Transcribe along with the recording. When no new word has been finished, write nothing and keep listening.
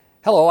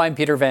Hello, I'm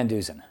Peter Van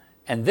Dusen,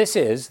 and this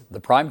is the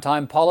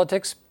Primetime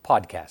Politics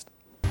Podcast.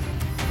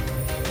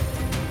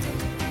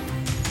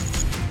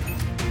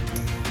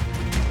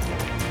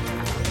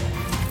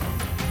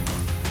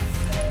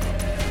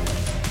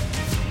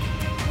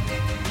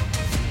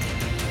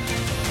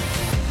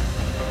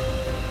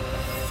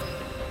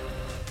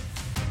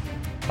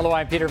 Hello,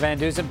 I'm Peter Van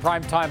Dusen.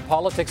 Primetime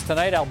Politics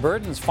tonight.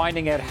 Albertans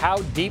finding out how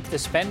deep the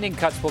spending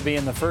cuts will be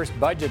in the first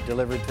budget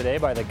delivered today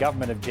by the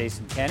government of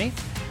Jason Kenney.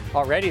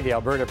 Already, the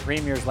Alberta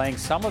Premier is laying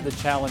some of the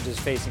challenges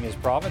facing his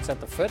province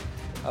at the foot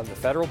of the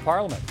federal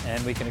parliament.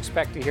 And we can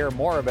expect to hear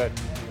more about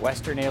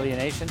Western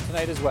alienation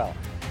tonight as well.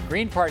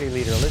 Green Party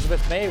leader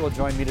Elizabeth May will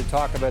join me to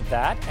talk about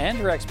that and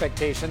her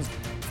expectations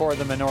for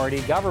the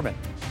minority government.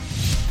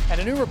 And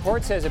a new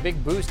report says a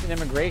big boost in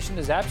immigration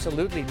is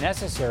absolutely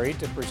necessary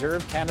to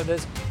preserve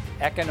Canada's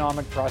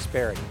economic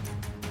prosperity.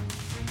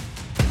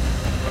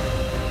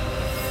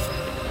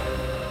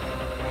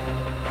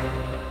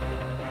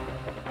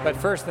 But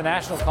first, the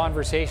national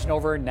conversation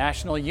over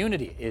national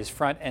unity is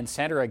front and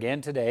center again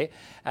today,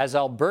 as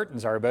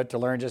Albertans are about to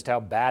learn just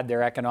how bad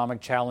their economic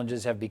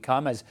challenges have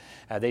become as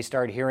they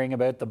start hearing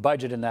about the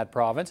budget in that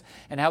province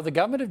and how the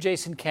government of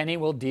Jason Kenney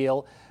will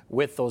deal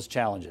with those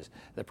challenges.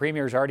 The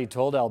Premier has already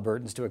told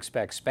Albertans to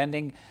expect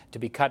spending to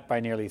be cut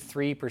by nearly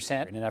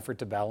 3% in an effort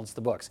to balance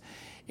the books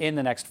in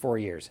the next 4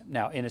 years.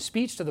 Now, in a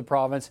speech to the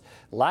province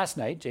last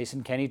night,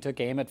 Jason Kenney took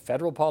aim at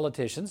federal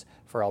politicians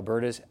for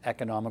Alberta's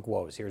economic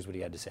woes. Here's what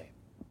he had to say.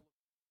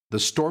 The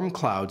storm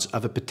clouds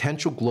of a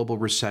potential global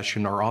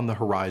recession are on the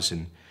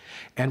horizon,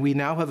 and we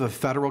now have a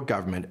federal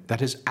government that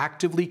has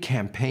actively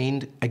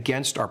campaigned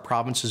against our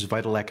province's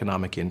vital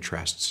economic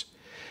interests.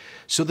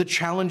 So the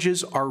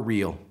challenges are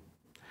real.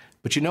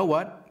 But you know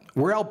what?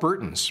 We're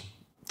Albertans.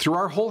 Through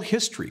our whole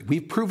history,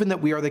 we've proven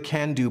that we are the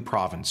can-do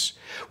province.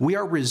 We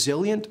are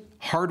resilient,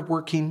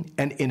 hardworking,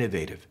 and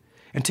innovative.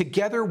 And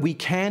together we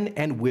can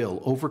and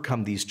will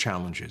overcome these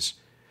challenges.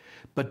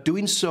 But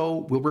doing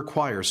so will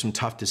require some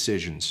tough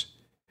decisions.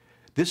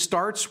 This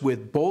starts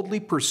with boldly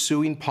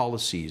pursuing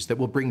policies that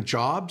will bring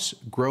jobs,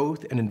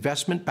 growth, and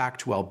investment back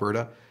to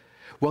Alberta,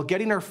 while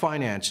getting our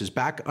finances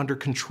back under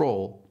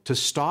control to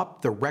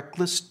stop the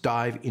reckless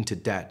dive into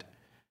debt.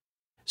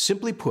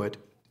 Simply put,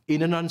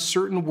 in an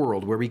uncertain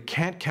world where we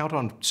can't count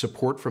on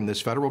support from this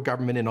federal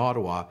government in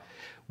Ottawa,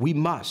 we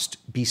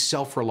must be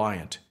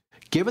self-reliant.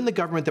 Given the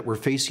government that we're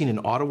facing in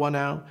Ottawa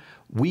now,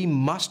 we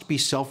must be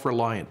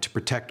self-reliant to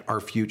protect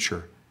our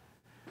future.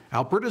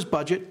 Alberta's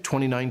budget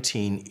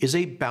 2019 is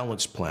a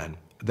balanced plan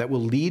that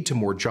will lead to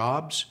more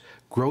jobs,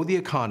 grow the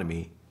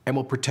economy, and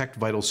will protect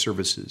vital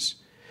services.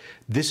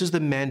 This is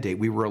the mandate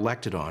we were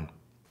elected on.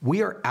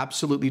 We are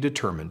absolutely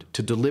determined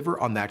to deliver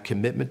on that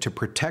commitment to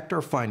protect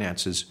our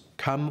finances,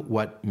 come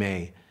what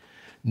may.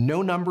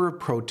 No number of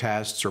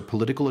protests or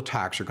political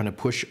attacks are going to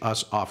push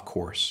us off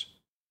course.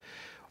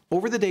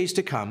 Over the days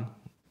to come,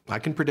 I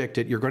can predict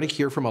it, you're going to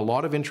hear from a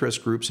lot of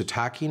interest groups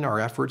attacking our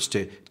efforts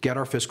to get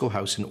our fiscal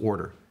house in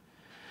order.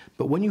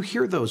 But when you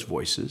hear those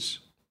voices,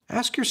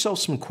 ask yourself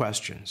some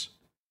questions.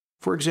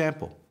 For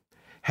example,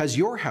 has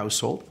your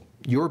household,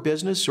 your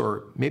business,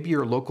 or maybe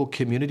your local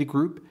community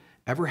group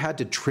ever had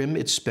to trim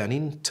its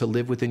spending to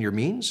live within your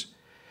means?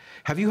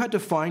 Have you had to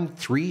find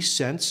 3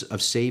 cents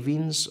of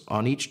savings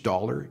on each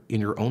dollar in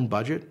your own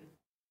budget?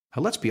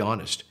 Now, let's be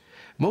honest.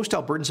 Most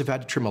Albertans have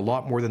had to trim a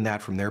lot more than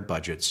that from their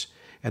budgets,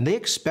 and they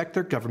expect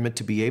their government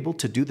to be able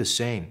to do the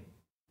same.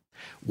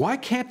 Why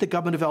can't the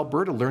government of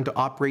Alberta learn to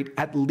operate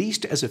at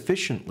least as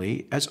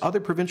efficiently as other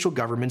provincial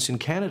governments in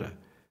Canada?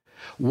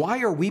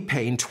 Why are we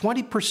paying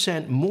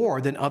 20% more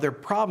than other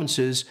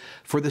provinces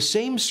for the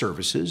same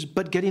services,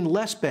 but getting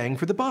less bang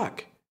for the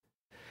buck?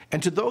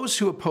 And to those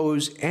who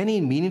oppose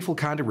any meaningful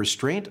kind of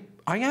restraint,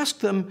 I ask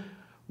them,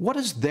 what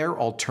is their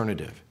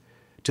alternative?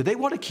 Do they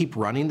want to keep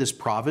running this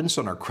province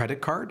on our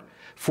credit card,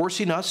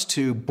 forcing us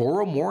to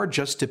borrow more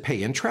just to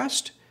pay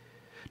interest?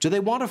 Do they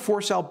want to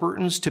force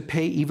Albertans to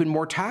pay even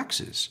more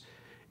taxes?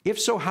 If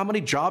so, how many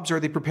jobs are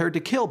they prepared to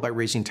kill by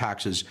raising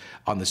taxes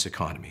on this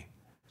economy?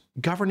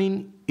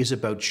 Governing is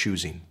about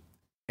choosing,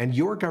 and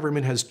your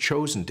government has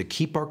chosen to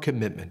keep our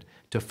commitment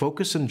to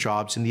focus on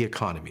jobs in the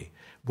economy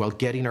while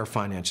getting our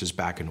finances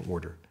back in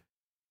order.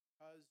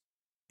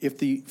 If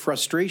the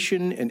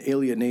frustration and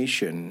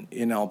alienation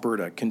in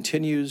Alberta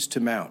continues to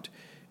mount,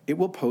 it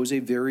will pose a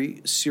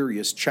very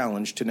serious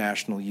challenge to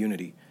national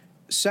unity.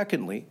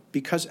 Secondly,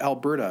 because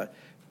Alberta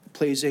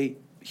plays a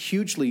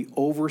hugely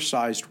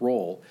oversized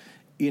role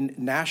in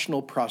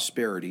national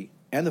prosperity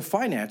and the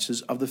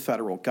finances of the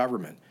federal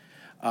government.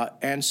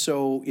 And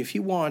so if he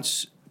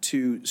wants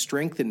to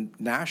strengthen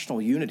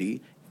national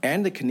unity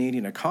and the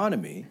Canadian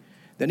economy,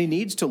 then he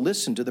needs to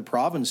listen to the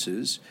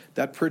provinces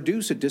that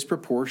produce a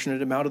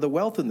disproportionate amount of the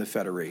wealth in the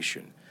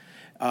Federation.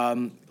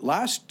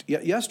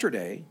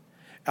 Yesterday,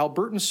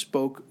 Albertans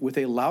spoke with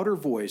a louder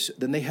voice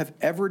than they have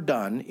ever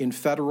done in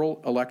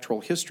federal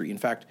electoral history. In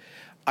fact,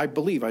 I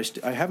believe,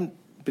 I haven't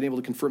been able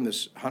to confirm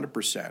this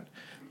 100%,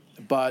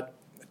 but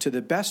to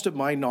the best of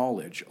my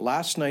knowledge,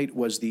 last night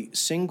was the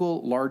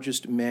single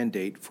largest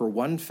mandate for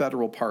one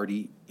federal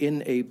party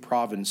in a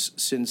province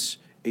since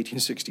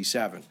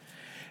 1867.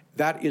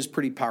 That's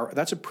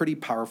a pretty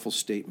powerful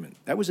statement.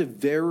 That was a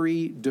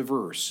very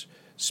diverse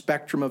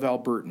spectrum of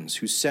Albertans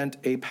who sent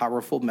a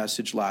powerful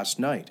message last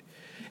night.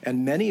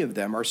 And many of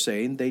them are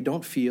saying they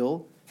don't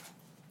feel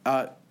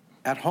at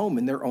home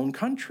in their own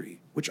country,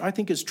 which I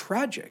think is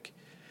tragic.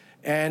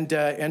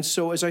 And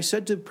so, as I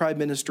said to Prime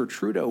Minister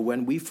Trudeau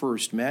when we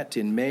first met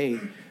in May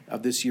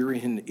of this year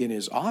in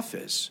his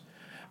office,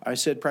 I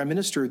said, Prime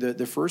Minister,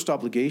 the first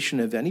obligation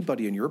of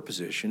anybody in your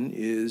position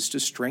is to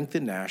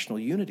strengthen national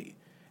unity.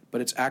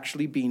 But it's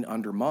actually being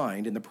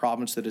undermined in the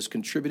province that has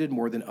contributed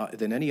more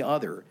than any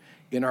other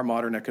in our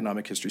modern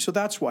economic history. So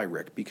that's why,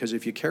 Rick, because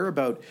if you care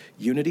about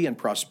unity and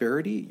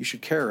prosperity, you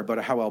should care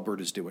about how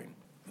Alberta's doing.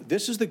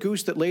 This is the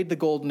goose that laid the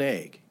golden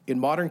egg in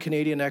modern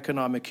Canadian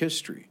economic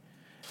history.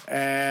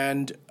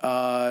 And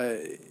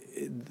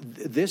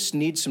this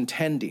needs some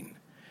tending.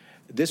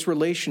 This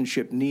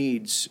relationship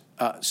needs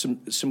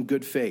some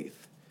good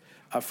faith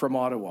from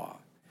Ottawa.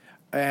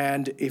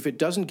 And if it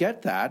doesn't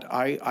get that,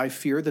 I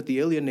fear that the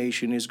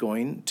alienation is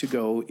going to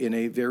go in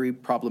a very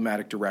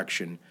problematic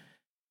direction.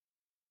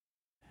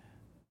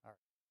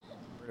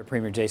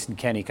 Premier Jason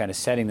Kenney kind of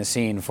setting the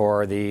scene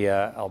for the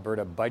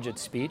Alberta budget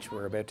speech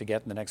we're about to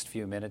get in the next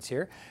few minutes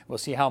here. We'll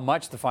see how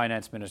much the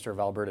Finance Minister of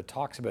Alberta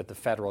talks about the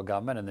federal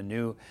government and the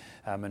new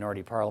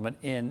minority parliament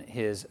in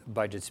his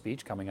budget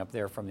speech coming up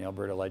there from the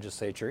Alberta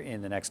Legislature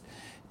in the next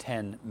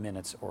 10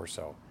 minutes or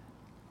so.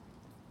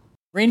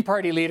 Green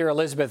Party leader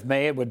Elizabeth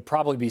May, it would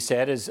probably be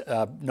said, is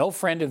no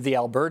friend of the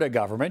Alberta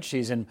government.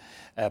 She's in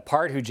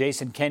part who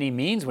Jason Kenney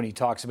means when he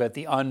talks about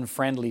the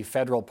unfriendly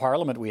federal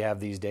parliament we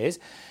have these days.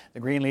 The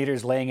Green leader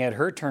is laying out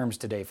her terms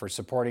today for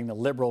supporting the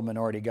Liberal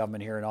minority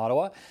government here in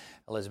Ottawa.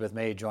 Elizabeth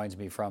May joins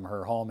me from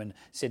her home in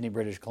Sydney,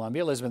 British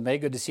Columbia. Elizabeth May,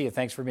 good to see you.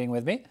 Thanks for being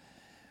with me.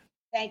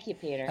 Thank you,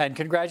 Peter. And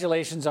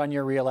congratulations on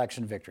your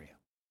re-election victory.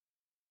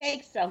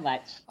 Thanks so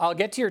much. I'll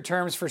get to your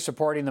terms for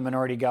supporting the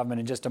minority government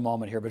in just a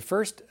moment here. But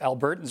first,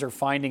 Albertans are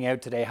finding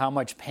out today how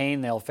much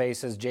pain they'll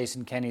face as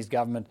Jason Kenney's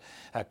government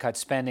cuts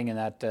spending in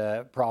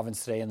that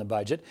province today in the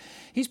budget.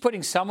 He's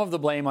putting some of the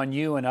blame on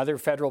you and other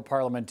federal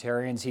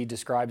parliamentarians he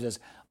describes as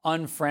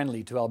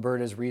unfriendly to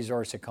Alberta's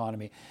resource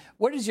economy.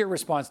 What is your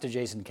response to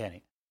Jason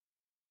Kenney?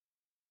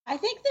 I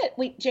think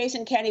that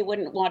Jason Kenney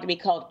wouldn't want to be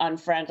called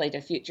unfriendly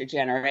to future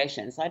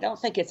generations. I don't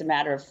think it's a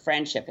matter of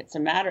friendship. It's a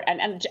matter,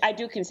 and I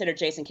do consider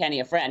Jason Kenney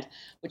a friend,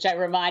 which I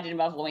reminded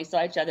him of when we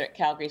saw each other at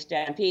Calgary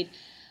Stampede.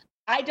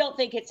 I don't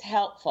think it's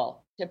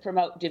helpful to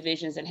promote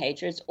divisions and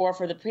hatreds, or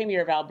for the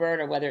Premier of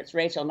Alberta, whether it's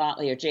Rachel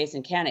Notley or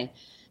Jason Kenney,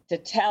 to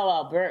tell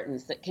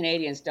Albertans that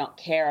Canadians don't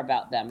care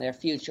about them, their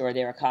future, or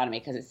their economy,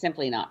 because it's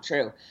simply not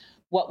true.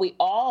 What we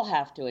all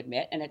have to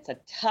admit, and it's a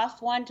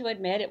tough one to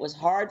admit, it was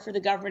hard for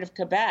the government of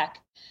Quebec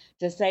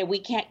to say we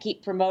can't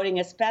keep promoting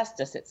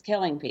asbestos, it's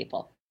killing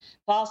people.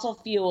 Fossil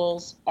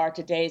fuels are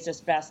today's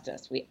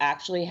asbestos. We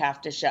actually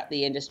have to shut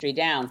the industry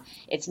down.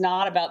 It's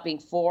not about being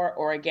for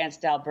or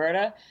against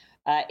Alberta.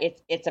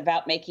 It's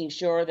about making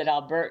sure that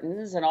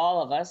Albertans and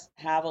all of us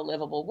have a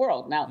livable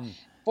world. Now,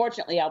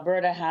 fortunately,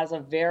 Alberta has a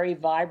very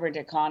vibrant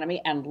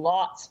economy and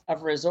lots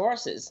of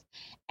resources.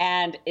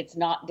 And it's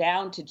not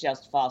down to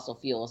just fossil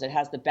fuels. It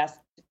has the best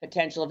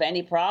potential of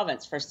any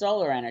province for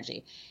solar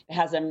energy. It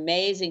has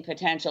amazing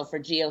potential for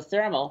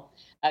geothermal,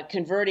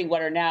 converting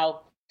what are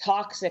now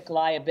toxic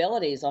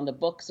liabilities on the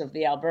books of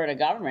the Alberta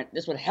government.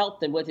 This would help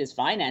them with his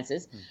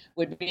finances,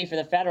 would be for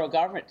the federal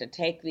government to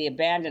take the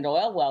abandoned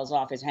oil wells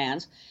off his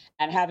hands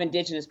and have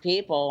Indigenous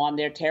people on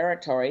their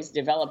territories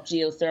develop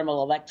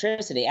geothermal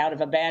electricity out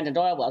of abandoned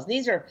oil wells.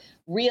 These are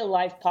real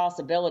life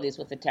possibilities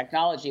with the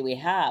technology we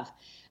have.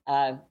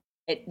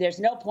 There's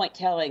no point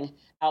telling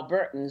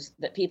Albertans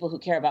that people who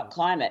care about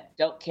climate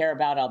don't care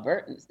about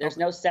Albertans. There's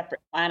no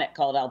separate planet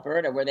called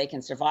Alberta where they can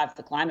survive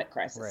the climate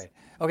crisis. Right.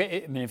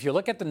 Okay, I mean, if you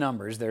look at the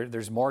numbers,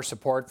 there's more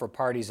support for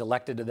parties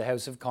elected to the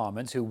House of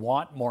Commons who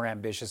want more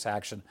ambitious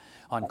action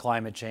on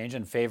climate change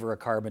and favor a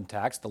carbon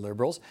tax, the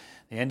Liberals,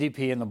 the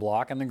NDP and the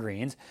Bloc and the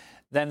Greens,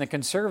 than the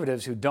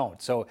Conservatives who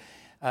don't. So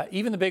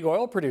even the big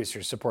oil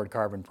producers support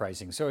carbon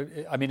pricing. So,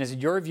 I mean, is it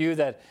your view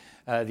that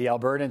the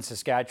Alberta and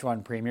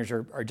Saskatchewan premiers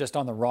are just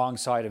on the wrong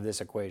side of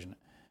this equation?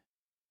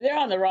 They're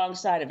on the wrong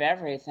side of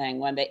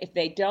everything if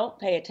they don't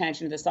pay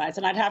attention to the science.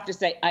 And I'd have to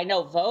say, I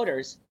know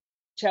voters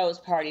chose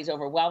parties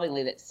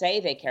overwhelmingly that say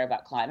they care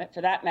about climate.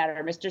 For that matter,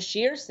 Mr.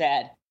 Scheer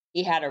said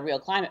he had a real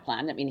climate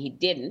plan. I mean, he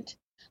didn't,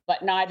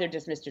 but neither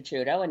does Mr.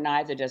 Trudeau and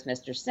neither does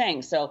Mr.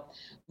 Singh. So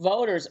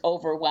voters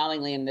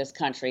overwhelmingly in this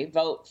country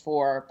vote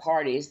for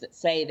parties that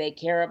say they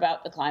care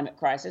about the climate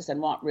crisis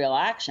and want real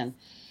action.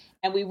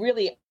 And we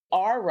really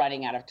are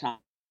running out of time.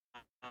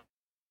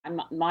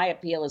 My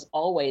appeal is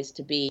always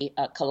to be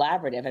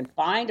collaborative and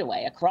find a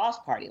way across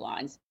party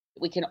lines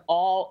that we can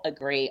all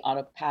agree on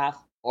a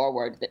path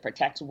forward that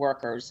protects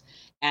workers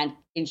and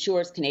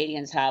ensures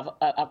Canadians have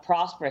a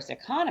prosperous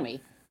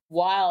economy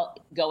while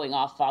going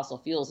off fossil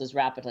fuels as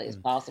rapidly as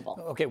possible.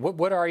 Okay,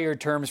 what are your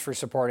terms for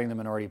supporting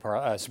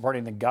the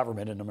supporting the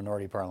government in a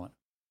minority parliament?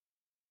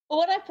 Well,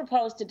 what I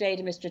proposed today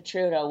to Mr.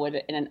 Trudeau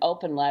in an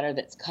open letter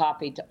that's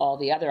copied to all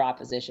the other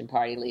opposition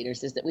party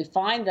leaders is that we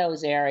find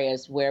those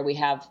areas where we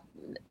have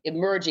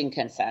emerging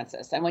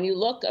consensus. And when you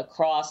look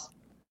across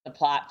the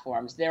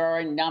platforms, there are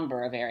a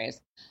number of areas.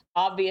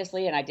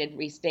 Obviously, and I did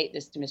restate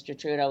this to Mr.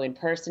 Trudeau in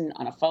person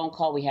on a phone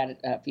call we had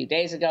a few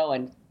days ago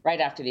and right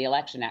after the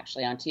election,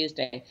 actually, on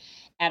Tuesday,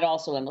 and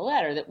also in the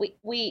letter, that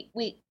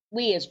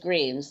we as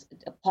Greens,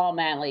 Paul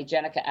Manley,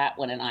 Jenica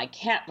Atwin, and I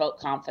can't vote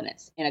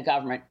confidence in a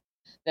government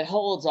that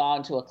holds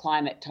on to a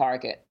climate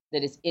target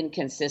that is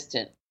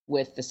inconsistent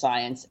with the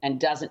science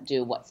and doesn't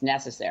do what's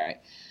necessary.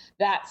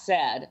 That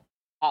said,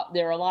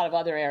 there are a lot of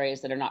other areas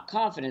that are not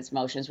confidence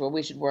motions where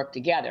we should work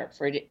together,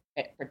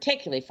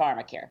 particularly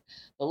pharmacare.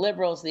 The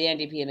Liberals, the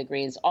NDP, and the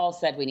Greens all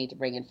said we need to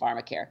bring in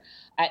pharmacare.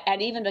 And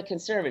even the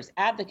Conservatives,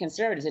 add the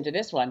Conservatives into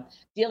this one,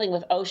 dealing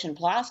with ocean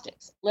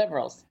plastics.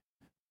 Liberals,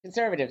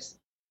 Conservatives,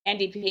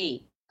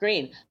 NDP,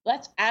 Green,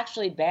 let's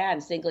actually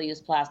ban single-use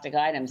plastic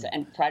items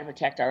and try to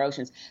protect our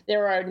oceans.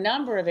 There are a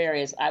number of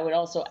areas. I would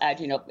also add,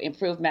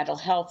 improve mental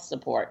health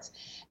supports.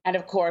 And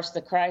of course,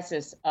 the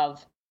crisis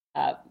of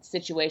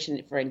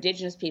situation for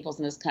Indigenous peoples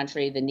in this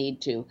country, the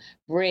need to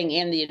bring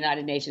in the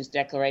United Nations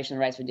Declaration of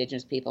the Rights of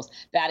Indigenous Peoples.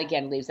 That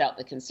again leaves out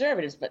the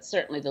Conservatives, but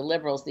certainly the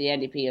Liberals, the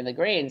NDP, and the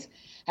Greens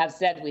have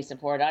said we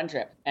support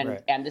UNDRIP.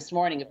 And this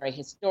morning, a very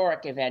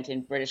historic event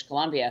in British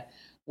Columbia,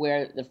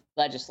 where the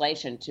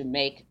legislation to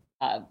make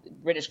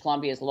British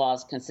Columbia's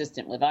laws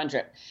consistent with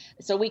UNDRIP.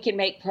 So we can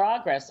make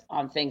progress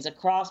on things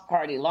across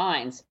party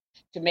lines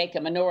to make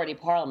a minority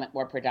parliament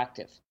more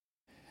productive.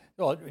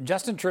 Well,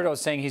 Justin Trudeau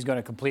is saying he's going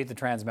to complete the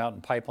Trans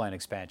Mountain Pipeline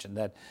expansion,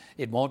 that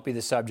it won't be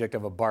the subject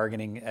of a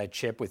bargaining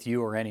chip with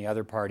you or any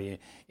other party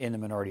in the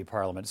minority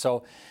parliament.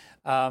 So,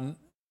 and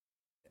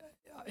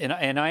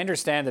I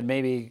understand that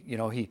maybe,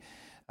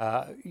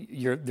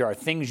 there are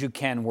things you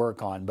can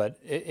work on, but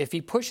if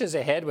he pushes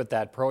ahead with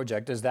that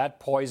project, does that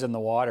poison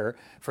the water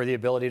for the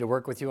ability to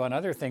work with you on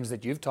other things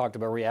that you've talked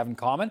about where you have in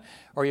common?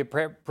 Or are you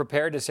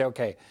prepared to say,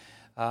 okay,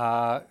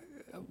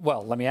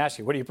 well, let me ask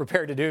you, what are you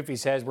prepared to do if he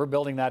says we're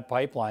building that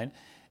pipeline?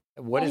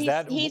 What is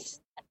that?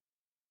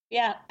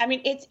 Yeah, I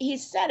mean,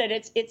 he's said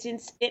it.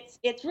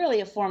 It's really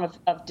a form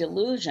of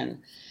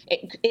delusion.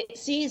 It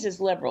sees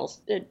as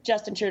liberals.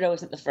 Justin Trudeau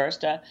isn't the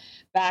first.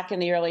 Back in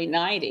the early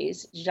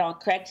 90s, Jean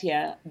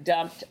Chrétien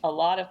dumped a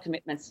lot of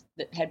commitments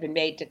that had been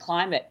made to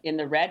climate in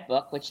the Red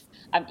Book, which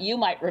you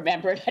might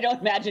remember it. I don't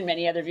imagine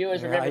many other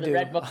viewers remember the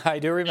Red Book. I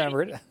do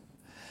remember it.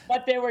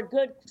 But there were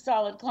good,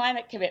 solid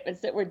climate commitments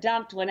that were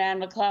dumped when Anne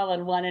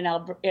McClellan won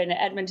in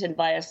Edmonton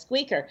by a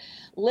squeaker.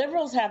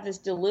 Liberals have this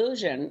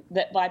delusion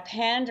that by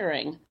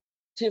pandering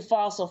to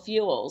fossil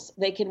fuels,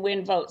 they can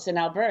win votes in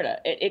Alberta.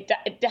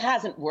 It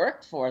hasn't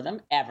worked for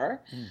them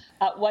ever.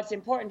 What's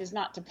important is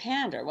not to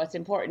pander. What's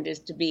important is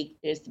to be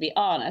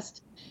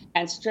honest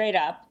and straight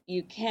up.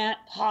 You can't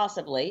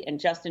possibly, and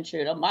Justin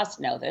Trudeau must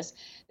know this,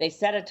 they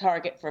set a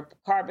target for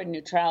carbon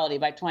neutrality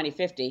by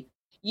 2050.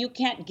 You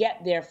can't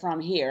get there from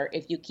here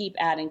if you keep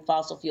adding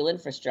fossil fuel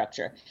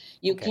infrastructure.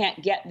 You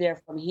can't get there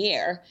from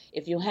here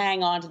if you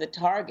hang on to the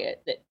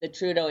target that the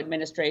Trudeau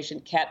administration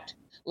kept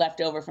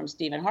left over from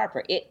Stephen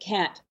Harper. It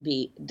can't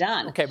be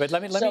done. Okay, but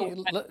let me.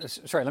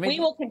 We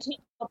will continue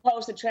to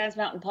oppose the Trans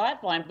Mountain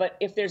Pipeline, but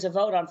if there's a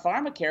vote on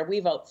pharmacare, we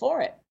vote for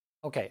it.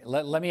 Okay,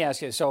 let me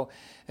ask you. So,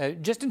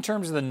 just in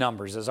terms of the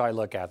numbers, as I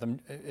look at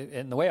them,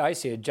 and the way I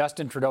see it,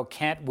 Justin Trudeau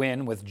can't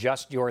win with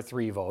just your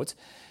 3 votes.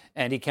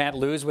 And he can't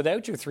lose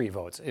without your 3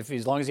 votes,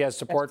 as long as he has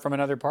support from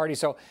another party.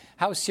 So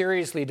how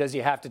seriously does he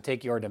have to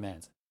take your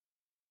demands?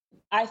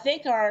 I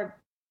think the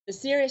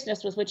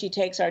seriousness with which he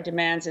takes our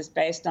demands is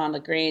based on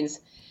the Greens,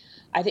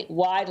 I think,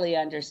 widely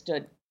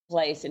understood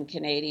place in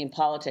Canadian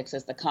politics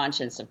as the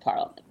conscience of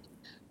Parliament.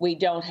 We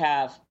don't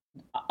have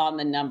on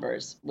the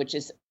numbers, which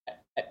is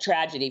a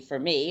tragedy for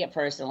me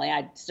personally.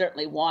 I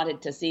certainly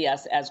wanted to see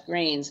us as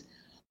Greens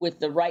with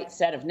the right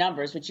set of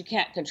numbers, which you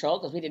can't control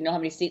because we didn't know how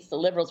many seats the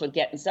Liberals would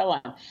get and so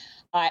on.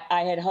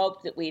 I had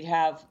hoped that we'd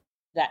have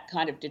that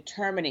kind of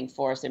determining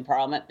force in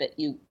Parliament that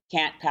you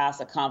can't pass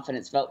a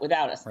confidence vote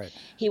without us. Right.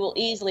 He will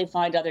easily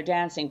find other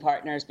dancing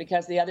partners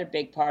because the other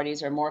big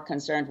parties are more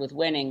concerned with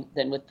winning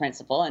than with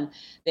principle, and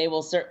they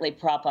will certainly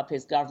prop up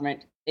his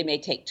government. They may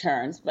take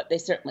turns, but they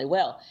certainly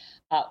will.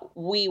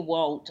 We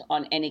won't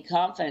on any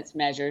confidence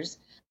measures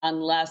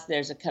unless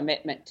there's a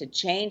commitment to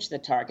change the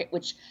target,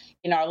 which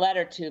in our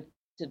letter to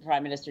the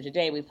Prime Minister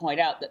today, we point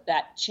out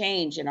that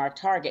change in our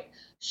target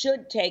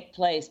should take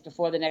place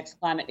before the next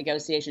climate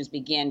negotiations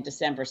begin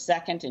December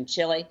 2nd in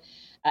Chile.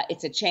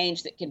 It's a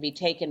change that can be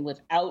taken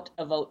without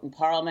a vote in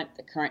Parliament.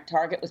 The current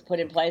target was put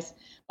in place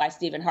by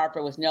Stephen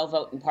Harper with no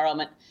vote in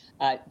Parliament.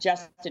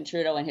 Justin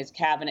Trudeau and his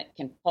cabinet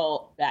can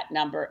pull that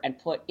number and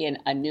put in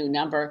a new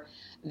number.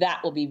 That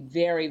will be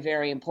very,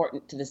 very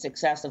important to the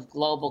success of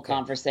global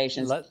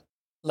conversations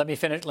Let me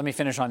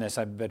finish on this.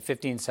 I've got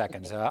 15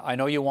 seconds. I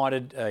know you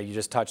wanted, you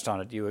just touched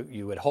on it.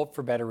 You would hope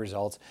for better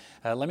results.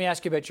 Let me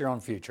ask you about your own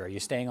future. Are you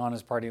staying on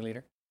as party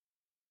leader?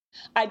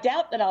 I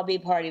doubt that I'll be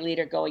party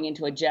leader going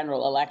into a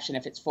general election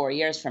if it's 4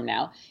 years from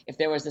now. If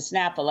there was a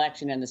snap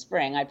election in the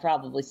spring, I'd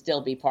probably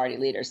still be party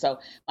leader. So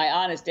my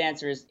honest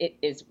answer is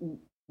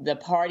the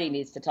party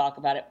needs to talk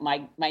about it.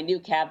 My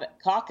new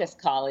caucus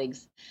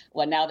colleagues,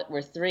 well, now that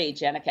we're three,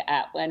 Jenica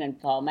Atwin and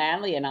Paul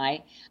Manley and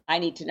I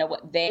need to know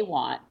what they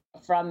want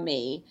from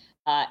me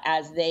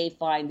as they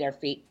find their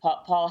feet.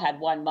 Paul had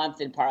 1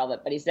 month in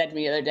Parliament, but he said to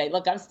me the other day,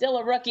 look, I'm still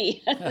a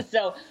rookie.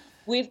 So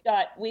we've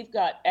got,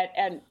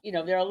 and you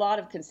know, there are a lot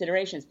of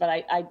considerations,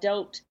 but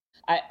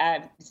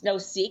it's no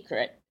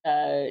secret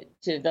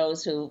to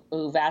those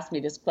who've asked me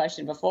this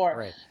question before,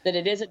 right, that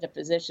it isn't a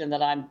position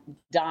that I'm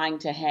dying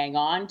to hang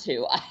on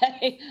to.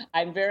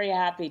 I'm very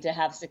happy to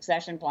have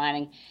succession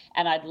planning,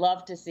 and I'd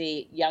love to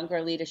see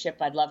younger leadership.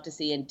 I'd love to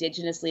see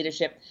Indigenous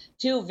leadership.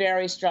 2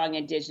 very strong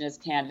Indigenous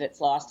candidates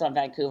lost on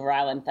Vancouver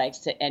Island thanks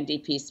to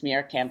NDP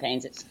smear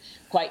campaigns. It's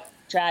quite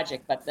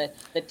tragic, but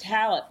the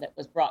talent that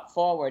was brought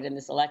forward in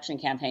this election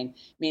campaign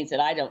means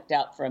that I don't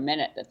doubt for a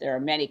minute that there are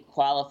many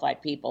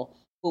qualified people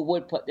who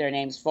would put their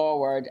names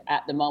forward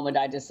at the moment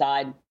I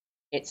decide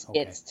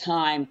it's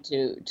time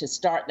to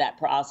start that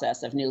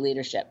process of new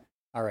leadership.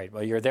 All right.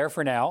 Well, you're there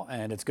for now,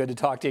 and it's good to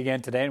talk to you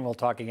again today, and we'll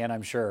talk again,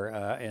 I'm sure,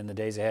 in the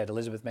days ahead.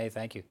 Elizabeth May,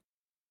 thank you.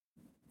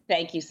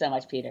 Thank you so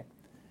much, Peter.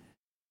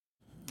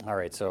 All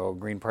right. So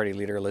Green Party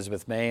leader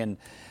Elizabeth May, and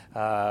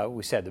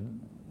we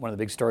said one of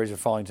the big stories we're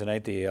following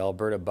tonight, the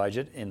Alberta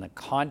budget, in the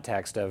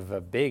context of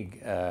a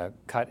big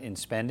cut in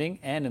spending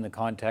and in the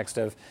context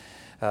of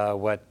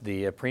what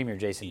the Premier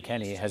Jason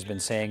Kenney has been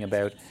saying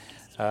about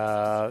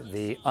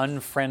the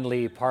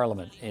unfriendly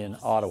Parliament in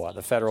Ottawa,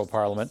 the federal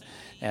Parliament,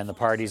 and the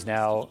parties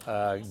now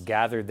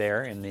gathered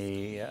there in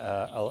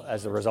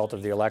as a result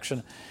of the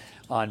election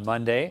on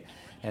Monday.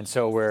 And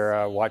so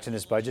we're watching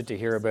this budget to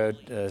hear about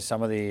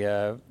some of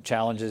the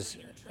challenges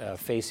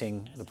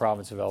facing the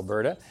province of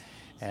Alberta.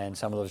 And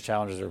some of those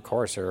challenges, of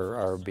course,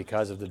 are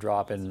because of the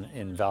drop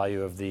in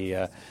value of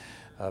the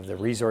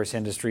resource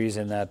industries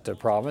in that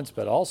province,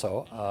 but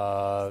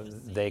also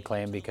they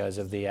claim because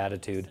of the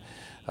attitude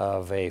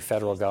of a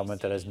federal government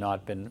that has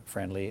not been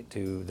friendly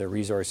to the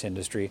resource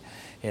industry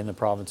in the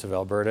province of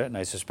Alberta. And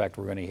I suspect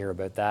we're going to hear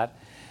about that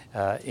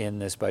in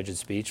this budget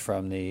speech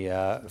from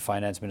the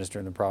finance minister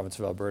in the province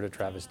of Alberta,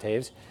 Travis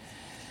Toews.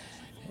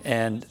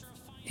 And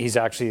he's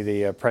actually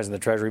the president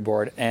of the Treasury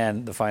Board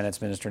and the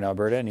finance minister in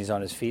Alberta, and he's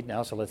on his feet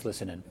now, so let's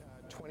listen in.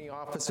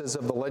 Offices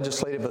of the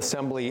Legislative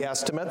Assembly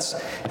estimates,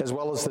 as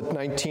well as the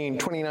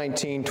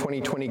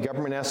 2019-2020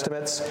 government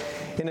estimates.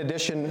 In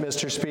addition,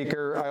 Mr.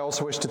 Speaker, I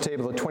also wish to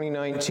table the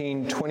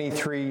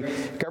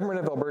 2019-23 Government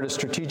of Alberta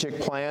Strategic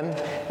Plan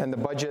and the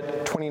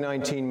Budget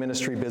 2019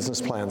 Ministry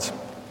Business Plans.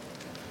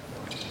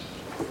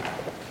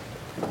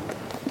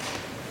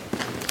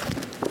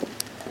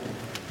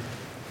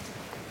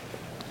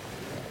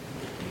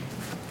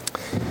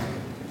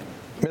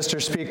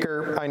 Mr.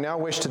 Speaker, I now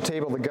wish to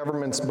table the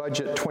government's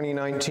Budget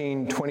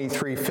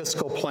 2019-23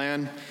 fiscal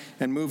plan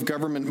and move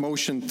Government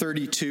Motion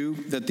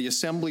 32 that the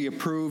Assembly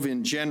approve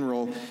in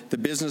general the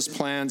business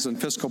plans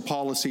and fiscal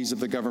policies of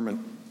the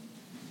government.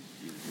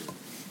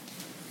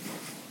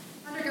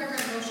 Under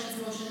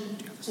Government Motion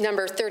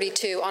number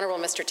 32, Honourable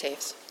Mr.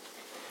 Toews.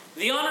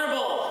 The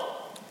Honourable,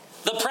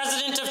 the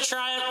President of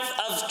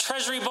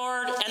Treasury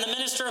Board and the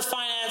Minister of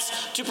Finance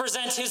to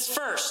present his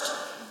first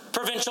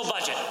provincial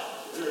budget.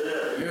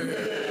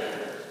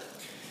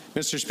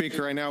 Mr.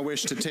 Speaker, I now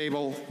wish to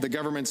table the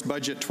government's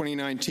Budget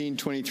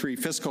 2019-23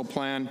 fiscal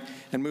plan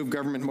and move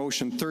Government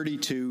Motion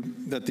 32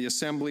 that the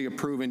Assembly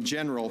approve in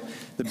general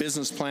the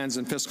business plans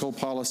and fiscal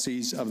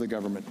policies of the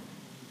government.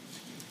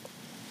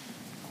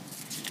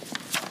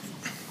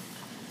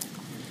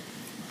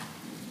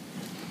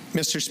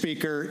 Mr.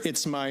 Speaker,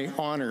 it's my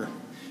honor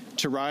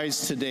to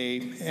rise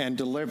today and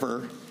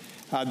deliver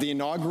the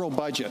inaugural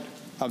budget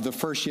of the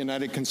first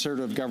United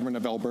Conservative Government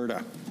of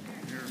Alberta.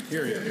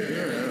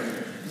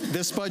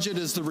 This budget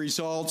is the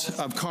result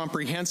of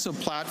comprehensive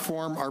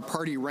platform our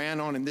party ran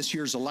on in this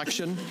year's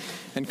election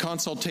and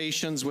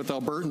consultations with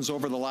Albertans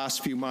over the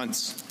last few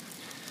months.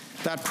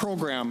 That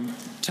program,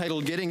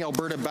 titled Getting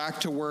Alberta Back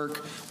to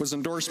Work, was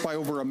endorsed by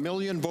over 1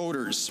 million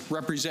voters,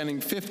 representing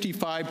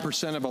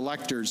 55% of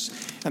electors,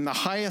 and the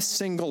highest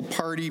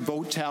single-party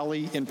vote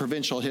tally in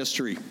provincial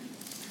history.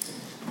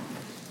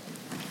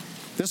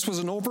 This was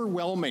an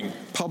overwhelming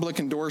public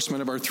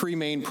endorsement of our 3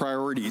 main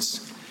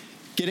priorities: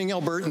 getting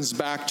Albertans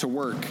back to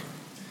work,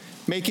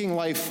 making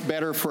life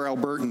better for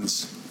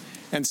Albertans,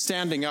 and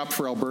standing up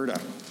for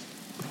Alberta.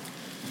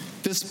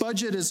 This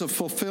budget is a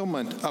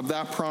fulfillment of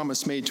that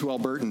promise made to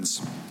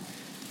Albertans.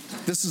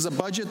 This is a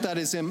budget that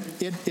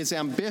is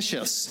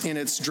ambitious in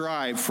its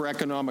drive for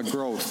economic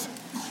growth.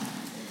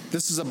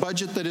 This is a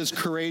budget that is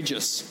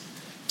courageous,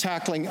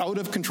 tackling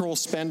out-of-control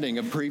spending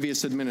of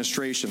previous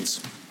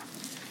administrations.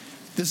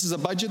 This is a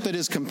budget that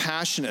is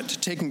compassionate,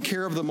 taking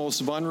care of the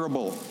most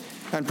vulnerable,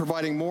 and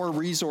providing more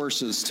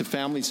resources to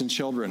families and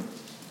children.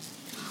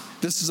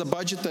 This is a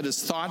budget that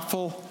is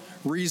thoughtful,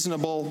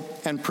 reasonable,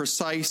 and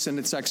precise in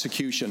its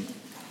execution.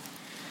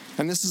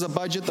 And this is a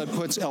budget that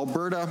puts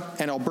Alberta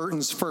and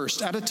Albertans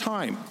first at a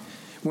time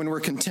when we're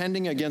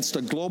contending against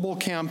a global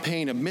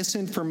campaign of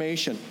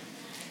misinformation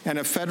and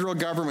a federal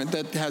government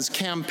that has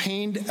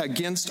campaigned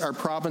against our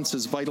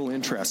province's vital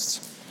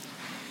interests.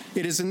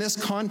 It is in this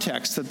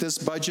context that this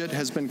budget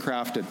has been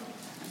crafted.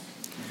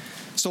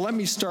 So let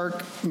me start,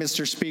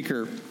 Mr.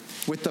 Speaker,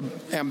 with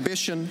the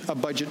ambition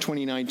of Budget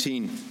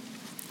 2019.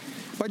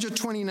 Budget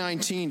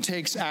 2019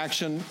 takes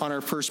action on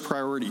our first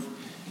priority,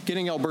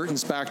 getting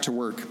Albertans back to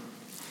work.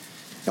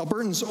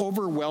 Albertans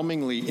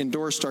overwhelmingly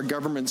endorsed our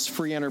government's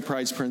free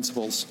enterprise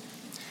principles.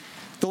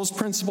 Those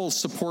principles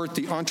support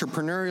the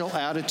entrepreneurial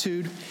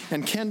attitude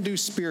and can-do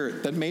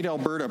spirit that made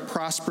Alberta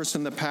prosperous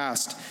in the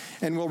past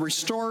and will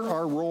restore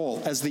our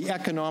role as the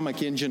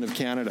economic engine of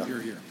Canada.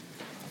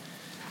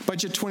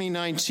 Budget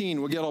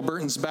 2019 will get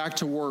Albertans back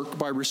to work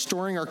by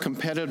restoring our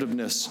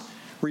competitiveness,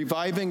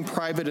 reviving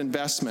private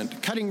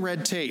investment, cutting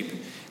red tape,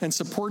 and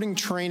supporting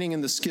training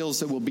and the skills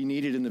that will be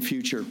needed in the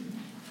future.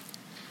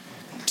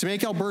 To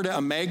make Alberta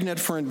a magnet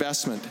for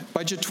investment,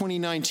 Budget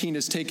 2019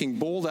 is taking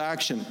bold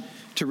action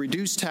to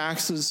reduce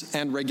taxes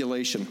and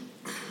regulation.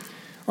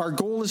 Our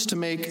goal is to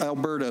make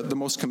Alberta the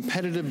most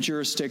competitive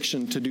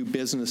jurisdiction to do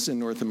business in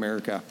North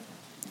America.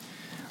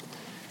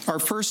 Our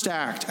first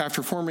act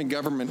after forming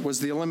government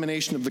was the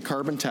elimination of the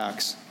carbon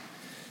tax.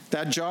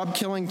 That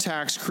job-killing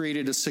tax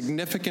created a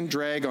significant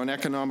drag on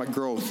economic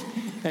growth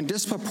and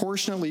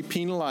disproportionately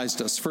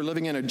penalized us for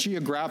living in a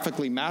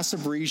geographically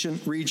massive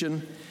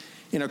region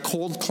in a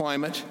cold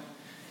climate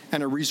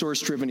and a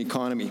resource-driven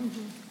economy.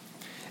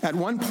 At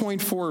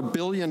 $1.4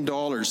 billion,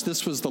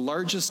 this was the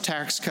largest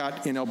tax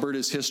cut in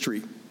Alberta's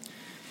history.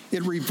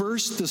 It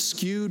reversed the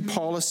skewed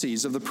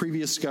policies of the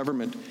previous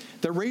government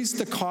that raised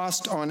the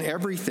cost on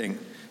everything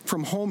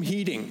from home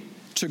heating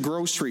to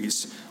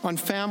groceries, on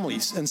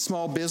families and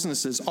small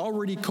businesses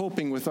already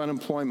coping with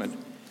unemployment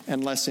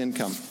and less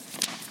income.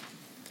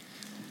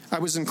 I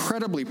was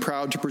incredibly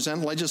proud to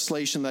present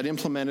legislation that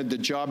implemented the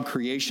job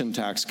creation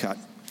tax cut.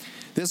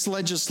 This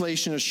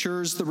legislation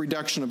assures the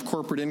reduction of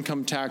corporate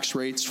income tax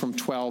rates from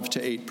 12%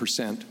 to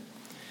 8%.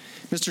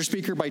 Mr.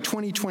 Speaker, by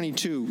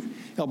 2022,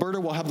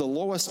 Alberta will have the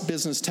lowest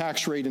business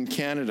tax rate in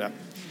Canada,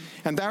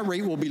 and that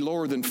rate will be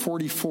lower than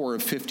 44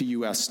 of 50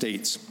 U.S.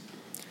 states.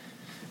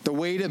 The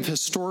weight of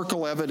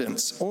historical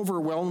evidence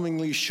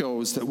overwhelmingly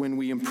shows that when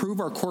we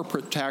improve our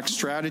corporate tax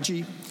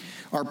strategy,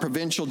 our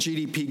provincial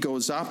GDP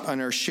goes up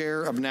and our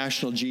share of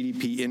national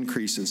GDP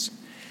increases.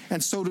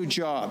 And so do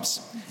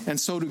jobs, and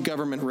so do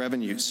government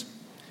revenues.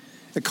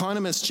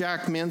 Economists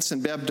Jack Mintz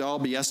and Bev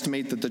Dalby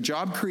estimate that the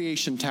job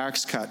creation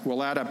tax cut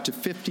will add up to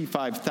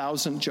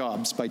 55,000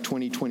 jobs by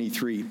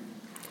 2023.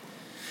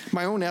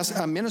 My own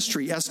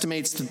ministry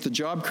estimates that the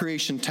job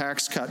creation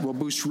tax cut will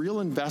boost real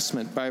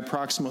investment by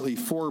approximately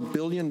 $4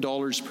 billion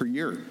per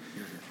year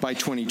by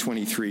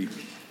 2023.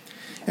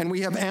 And we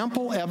have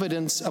ample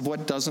evidence of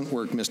what doesn't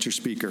work, Mr.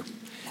 Speaker.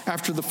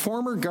 After the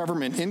former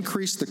government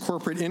increased the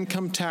corporate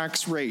income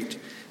tax rate,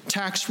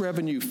 tax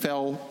revenue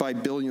fell by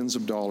billions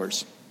of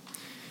dollars.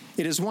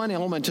 It is one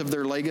element of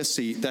their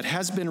legacy that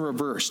has been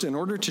reversed in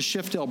order to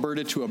shift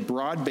Alberta to a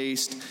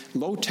broad-based,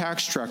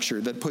 low-tax structure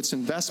that puts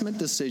investment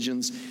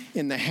decisions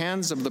in the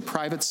hands of the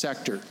private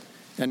sector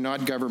and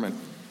not government.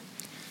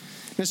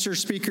 Mr.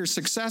 Speaker,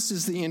 success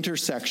is the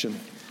intersection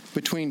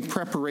between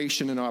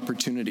preparation and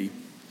opportunity.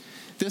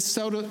 This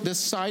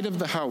side of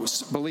the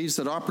House believes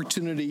that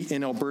opportunity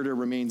in Alberta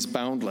remains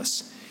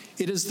boundless.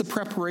 It is the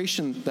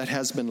preparation that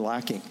has been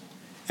lacking,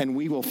 and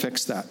we will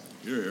fix that.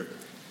 Yeah.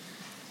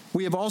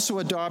 We have also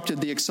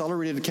adopted the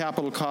accelerated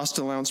capital cost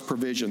allowance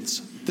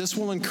provisions. This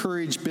will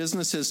encourage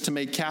businesses to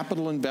make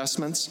capital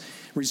investments,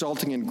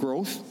 resulting in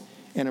growth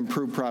and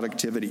improved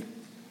productivity.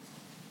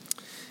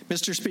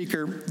 Mr.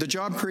 Speaker, the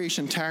job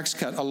creation tax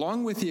cut,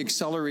 along with the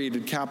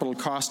accelerated capital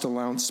cost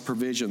allowance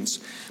provisions,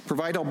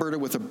 provide Alberta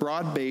with a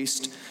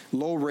broad-based,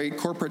 low-rate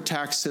corporate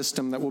tax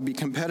system that will be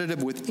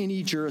competitive with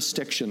any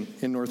jurisdiction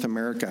in North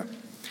America.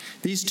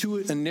 These two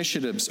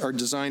initiatives are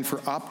designed for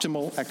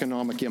optimal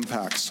economic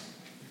impacts.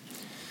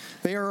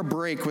 They are a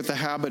break with the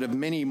habit of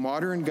many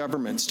modern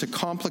governments to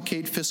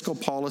complicate fiscal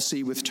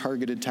policy with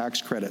targeted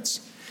tax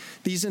credits.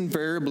 These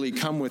invariably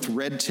come with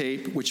red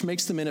tape, which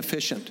makes them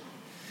inefficient.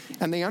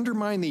 And they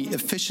undermine the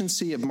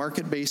efficiency of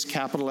market-based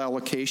capital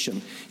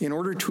allocation in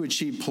order to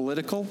achieve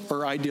political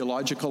or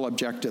ideological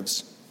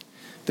objectives.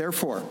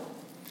 Therefore,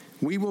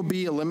 we will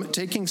be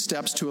taking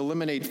steps to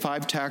eliminate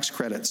 5 tax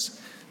credits: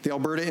 the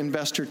Alberta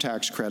Investor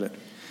Tax Credit,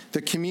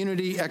 the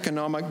Community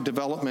Economic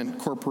Development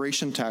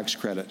Corporation Tax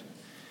Credit,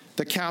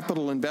 the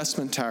Capital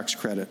Investment Tax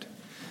Credit,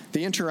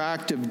 the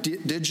Interactive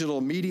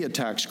Digital Media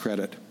Tax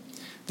Credit,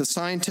 the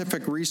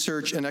Scientific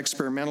Research and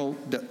Experimental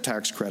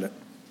Tax Credit.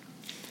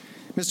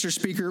 Mr.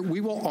 Speaker, we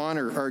will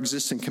honor our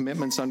existing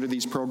commitments under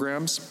these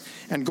programs,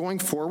 and going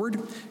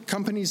forward,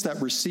 companies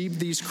that receive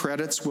these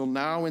credits will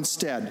now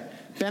instead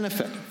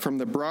benefit from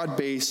the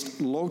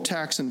broad-based,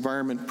 low-tax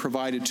environment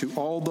provided to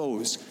all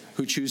those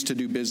who choose to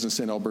do business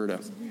in Alberta.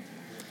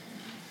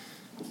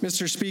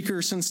 Mr.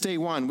 Speaker, since day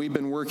one, we've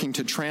been working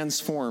to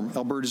transform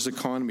Alberta's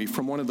economy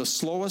from one of the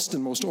slowest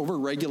and most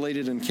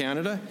overregulated in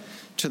Canada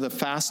to the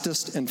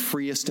fastest and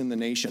freest in the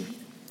nation.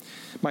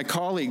 My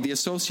colleague, the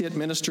Associate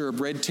Minister of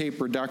Red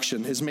Tape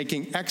Reduction, is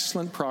making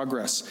excellent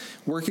progress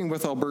working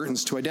with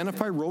Albertans to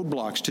identify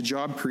roadblocks to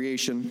job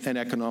creation and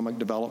economic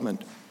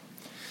development.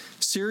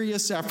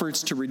 Serious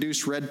efforts to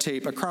reduce red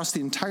tape across the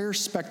entire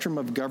spectrum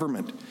of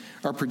government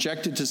are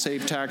projected to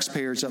save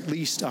taxpayers at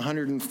least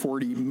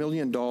 $140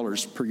 million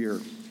per year.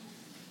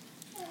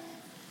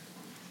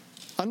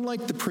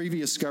 Unlike the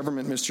previous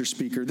government, Mr.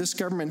 Speaker, this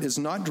government is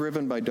not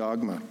driven by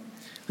dogma.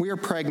 We are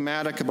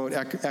pragmatic about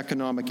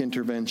economic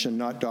intervention,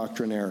 not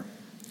doctrinaire.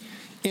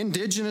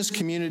 Indigenous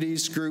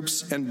communities,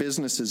 groups, and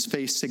businesses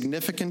face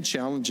significant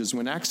challenges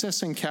when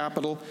accessing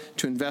capital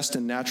to invest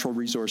in natural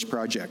resource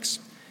projects.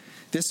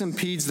 This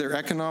impedes their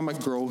economic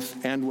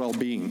growth and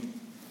well-being.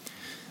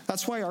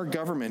 That's why our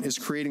government is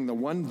creating the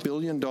 $1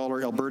 billion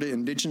Alberta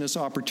Indigenous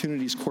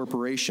Opportunities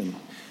Corporation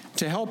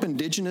to help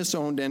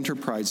Indigenous-owned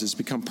enterprises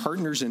become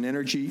partners in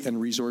energy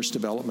and resource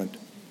development.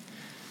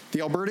 The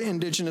Alberta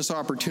Indigenous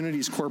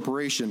Opportunities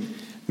Corporation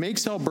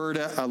makes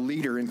Alberta a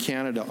leader in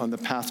Canada on the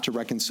path to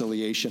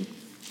reconciliation.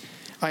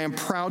 I am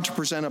proud to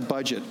present a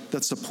budget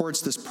that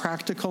supports this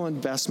practical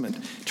investment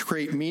to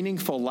create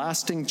meaningful,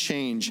 lasting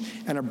change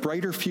and a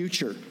brighter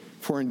future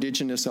for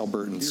Indigenous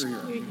Albertans.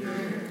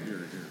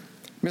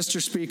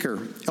 Mr. Speaker,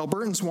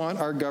 Albertans want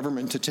our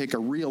government to take a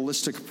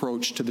realistic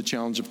approach to the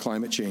challenge of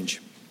climate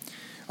change.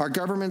 Our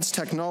government's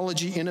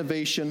Technology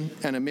Innovation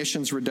and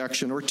Emissions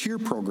Reduction, or TIER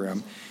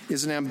program,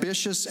 is an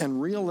ambitious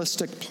and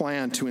realistic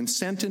plan to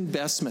incent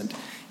investment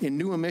in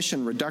new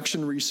emission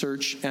reduction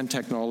research and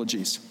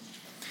technologies.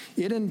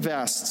 It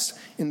invests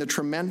in the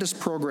tremendous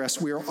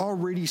progress we are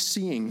already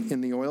seeing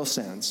in the oil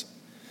sands.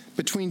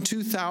 Between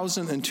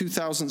 2000 and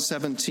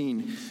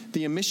 2017,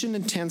 the emission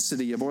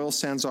intensity of oil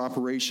sands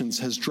operations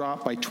has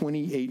dropped by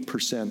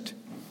 28%.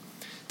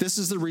 This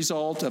is the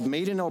result of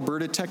Made in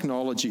Alberta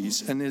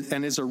technologies and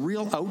is a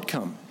real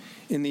outcome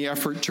in the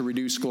effort to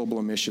reduce global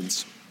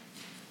emissions.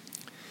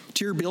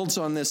 TIER builds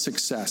on this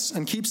success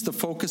and keeps the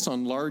focus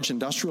on large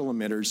industrial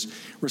emitters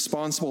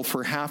responsible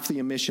for half the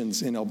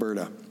emissions in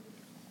Alberta.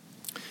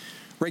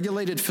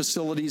 Regulated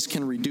facilities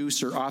can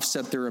reduce or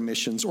offset their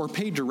emissions or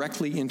pay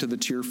directly into the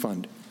TIER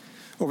fund.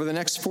 Over the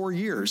next 4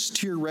 years,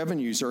 TIER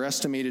revenues are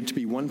estimated to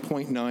be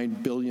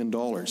 $1.9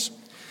 billion.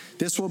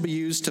 This will be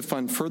used to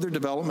fund further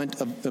development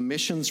of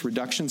emissions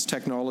reductions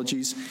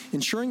technologies,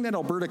 ensuring that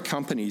Alberta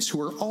companies,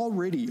 who are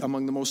already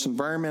among the most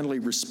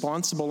environmentally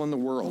responsible in the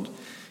world,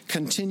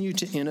 continue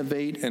to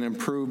innovate and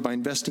improve by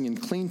investing in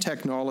clean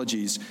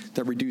technologies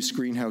that reduce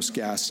greenhouse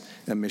gas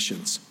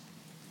emissions.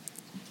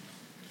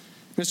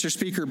 Mr.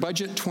 Speaker,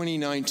 Budget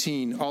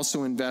 2019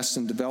 also invests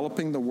in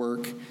developing the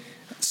work,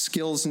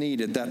 skills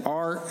needed that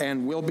are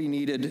and will be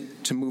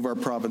needed to move our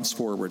province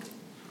forward.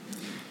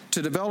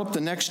 To develop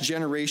the next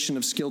generation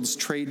of skilled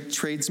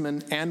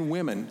tradesmen and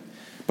women,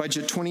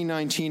 Budget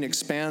 2019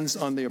 expands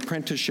on the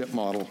apprenticeship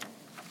model.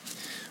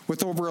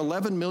 With over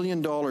 $11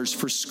 million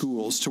for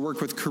schools to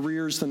work with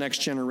Careers the Next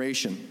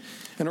Generation,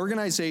 an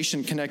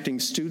organization connecting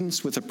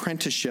students with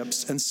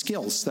apprenticeships and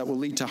skills that will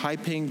lead to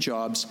high-paying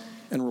jobs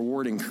and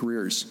rewarding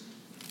careers.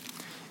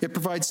 It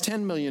provides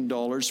 $10 million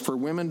for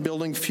Women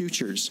Building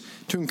Futures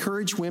to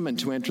encourage women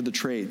to enter the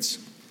trades,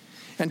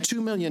 and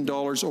 $2 million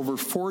over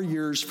 4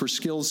 years for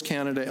Skills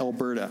Canada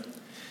Alberta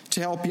to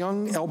help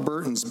young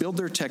Albertans build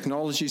their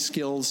technology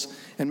skills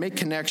and make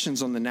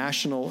connections on the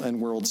national and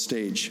world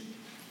stage.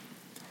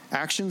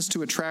 Actions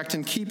to attract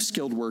and keep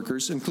skilled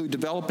workers include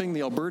developing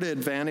the Alberta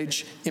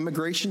Advantage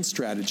immigration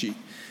strategy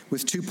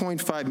with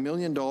 $2.5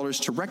 million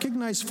to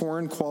recognize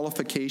foreign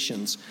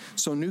qualifications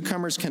so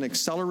newcomers can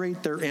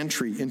accelerate their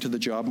entry into the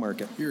job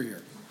market. Hear,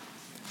 hear.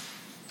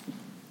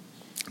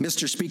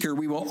 Mr. Speaker,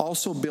 we will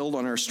also build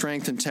on our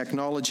strength in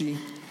technology,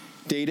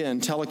 data and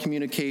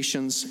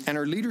telecommunications, and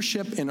our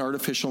leadership in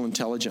artificial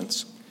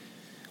intelligence.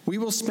 We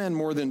will spend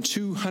more than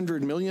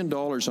 $200 million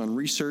on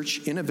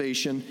research,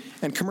 innovation,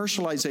 and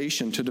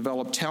commercialization to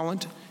develop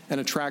talent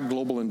and attract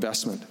global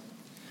investment.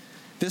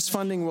 This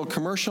funding will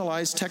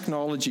commercialize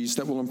technologies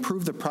that will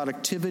improve the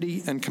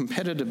productivity and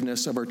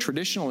competitiveness of our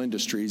traditional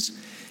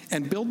industries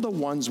and build the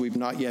ones we've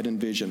not yet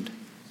envisioned.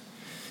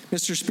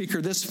 Mr.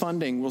 Speaker, this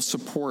funding will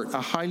support a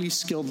highly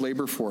skilled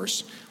labor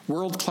force,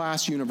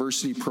 world-class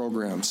university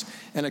programs,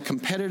 and a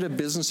competitive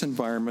business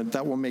environment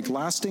that will make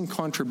lasting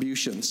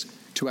contributions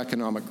to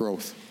economic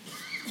growth.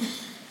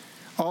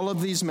 All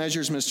of these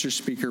measures, Mr.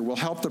 Speaker, will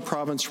help the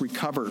province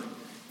recover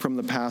from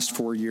the past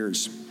 4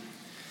 years.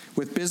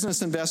 With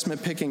business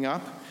investment picking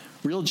up,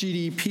 real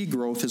GDP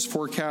growth is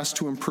forecast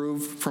to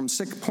improve from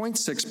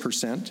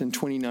 6.6% in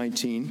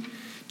 2019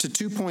 to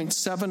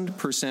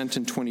 2.7%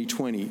 in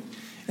 2020,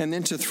 and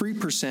then to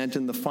 3%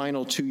 in the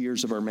final 2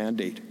 years of our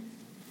mandate.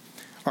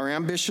 Our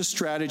ambitious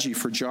strategy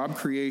for job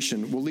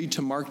creation will lead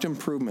to marked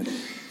improvement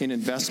in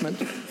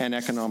investment and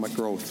economic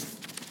growth.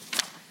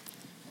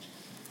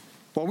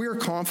 While we are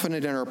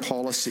confident in our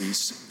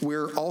policies, we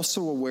are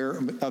also aware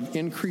of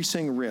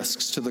increasing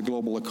risks to the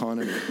global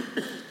economy.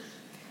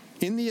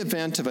 In the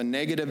event of a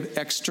negative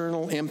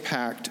external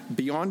impact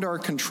beyond our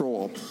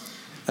control,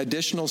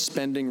 additional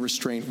spending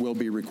restraint will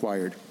be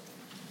required.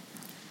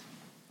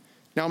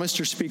 Now,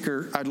 Mr.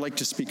 Speaker, I'd like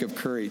to speak of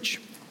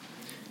courage.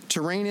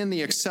 To rein in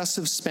the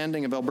excessive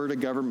spending of Alberta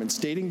governments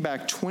dating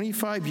back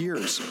 25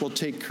 years will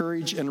take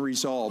courage and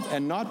resolve,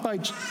 and not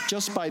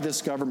just by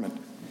this government,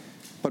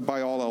 but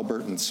by all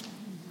Albertans.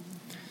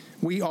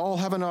 We all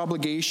have an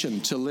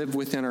obligation to live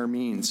within our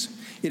means.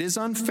 It is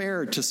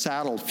unfair to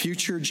saddle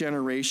future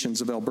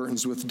generations of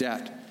Albertans with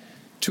debt,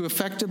 to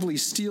effectively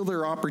steal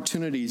their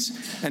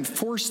opportunities and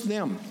force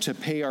them to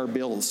pay our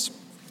bills.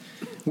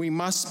 We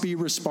must be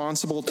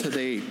responsible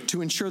today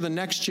to ensure the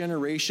next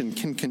generation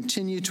can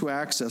continue to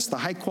access the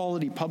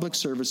high-quality public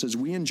services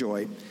we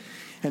enjoy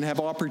and have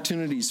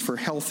opportunities for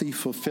healthy,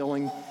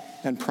 fulfilling,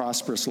 and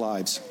prosperous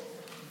lives.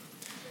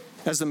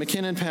 As the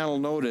McKinnon panel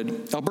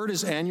noted,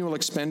 Alberta's annual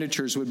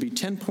expenditures would be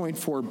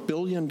 $10.4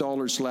 billion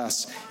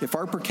less if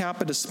our per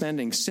capita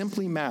spending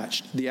simply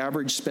matched the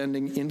average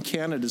spending in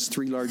Canada's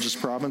three largest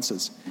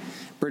provinces,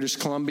 British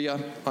Columbia,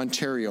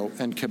 Ontario,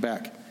 and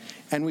Quebec,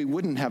 and we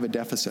wouldn't have a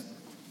deficit.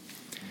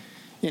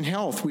 In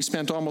health, we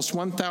spent almost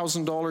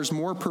 $1,000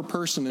 more per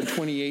person in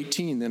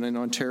 2018 than in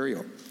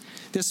Ontario.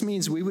 This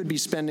means we would be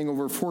spending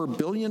over $4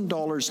 billion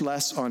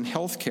less on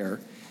health care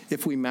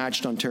if we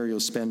matched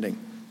Ontario's spending.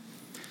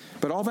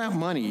 But all that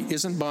money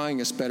isn't buying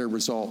us better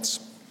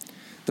results.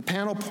 The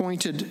panel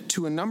pointed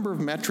to a number of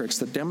metrics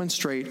that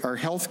demonstrate our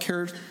health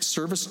care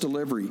service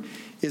delivery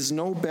is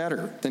no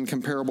better than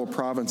comparable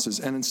provinces,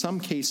 and in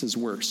some cases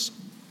worse.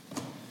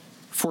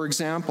 For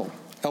example,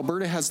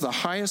 Alberta has the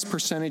highest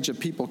percentage of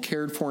people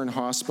cared for in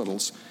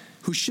hospitals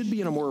who should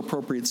be in a more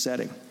appropriate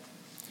setting.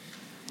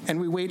 And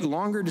we wait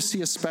longer to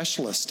see a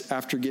specialist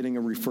after getting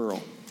a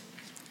referral.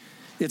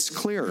 It's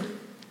clear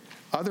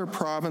other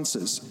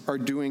provinces are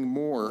doing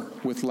more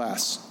with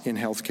less in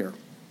healthcare.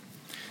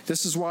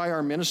 This is why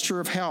our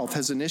Minister of Health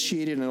has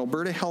initiated an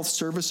Alberta Health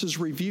Services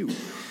review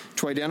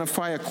to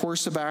identify a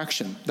course of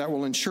action that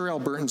will ensure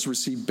Albertans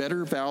receive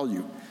better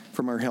value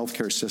from our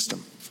healthcare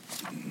system.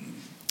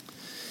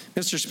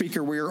 Mr.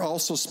 Speaker, we are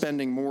also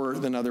spending more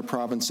than other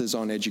provinces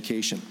on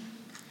education.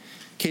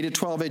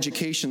 K-12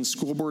 education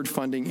school board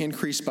funding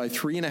increased by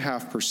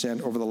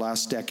 3.5% over the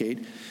last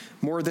decade,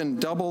 more than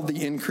double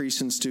the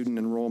increase in student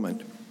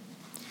enrollment.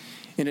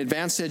 In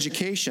advanced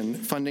education,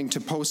 funding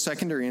to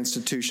post-secondary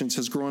institutions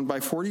has grown by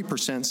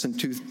 40%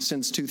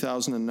 since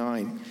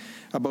 2009,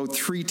 about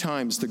 3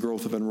 times the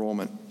growth of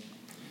enrollment.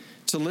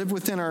 To live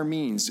within our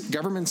means,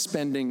 government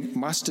spending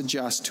must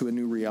adjust to a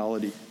new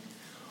reality.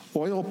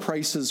 Oil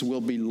prices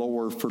will be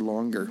lower for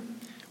longer.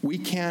 We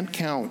can't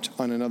count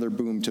on another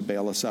boom to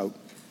bail us out.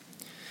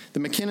 The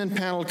McKinnon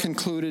panel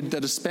concluded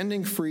that a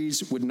spending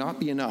freeze would not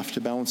be enough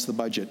to balance the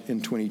budget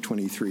in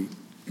 2023.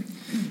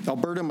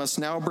 Alberta must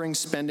now bring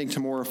spending to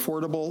more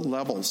affordable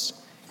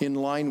levels in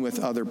line with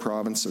other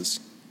provinces.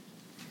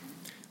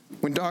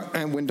 When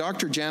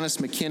Dr. Janice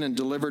McKinnon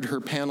delivered her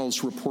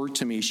panel's report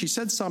to me, she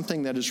said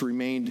something that has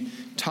remained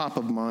top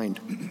of mind.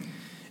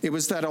 It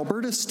was that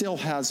Alberta still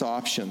has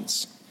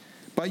options,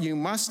 but you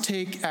must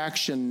take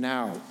action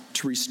now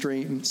to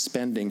restrain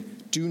spending.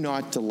 Do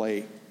not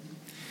delay.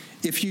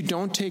 If you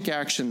don't take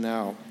action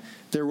now,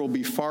 there will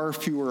be far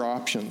fewer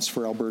options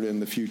for Alberta in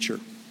the future.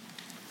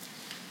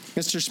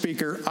 Mr.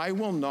 Speaker, I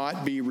will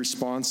not be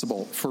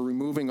responsible for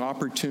removing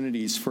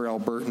opportunities for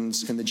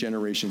Albertans in the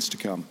generations to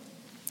come.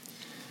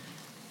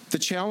 The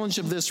challenge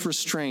of this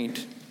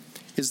restraint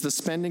is the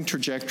spending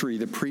trajectory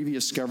the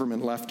previous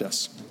government left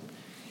us.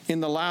 In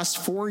the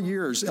last 4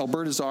 years,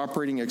 Alberta's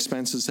operating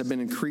expenses have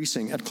been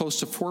increasing at close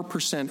to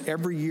 4%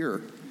 every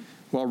year,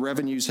 while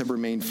revenues have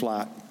remained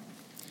flat.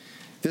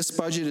 This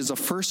budget is a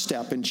first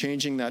step in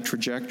changing that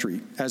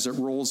trajectory as it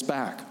rolls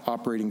back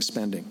operating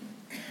spending.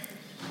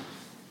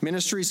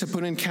 Ministries have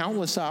put in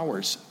countless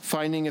hours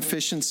finding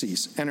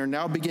efficiencies and are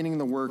now beginning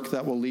the work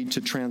that will lead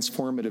to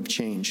transformative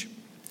change.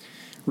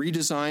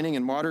 Redesigning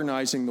and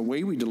modernizing the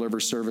way we deliver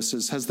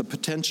services has the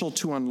potential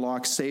to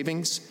unlock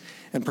savings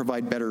and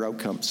provide better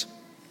outcomes.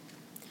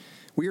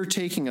 We are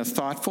taking a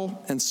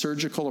thoughtful and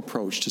surgical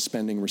approach to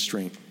spending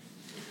restraint.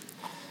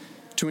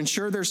 To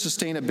ensure their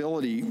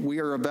sustainability, we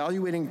are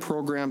evaluating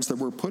programs that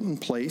were put in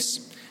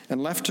place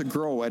and left to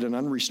grow at an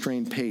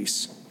unrestrained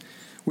pace.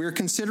 We are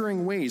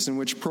considering ways in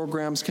which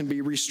programs can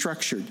be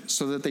restructured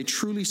so that they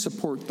truly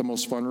support the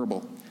most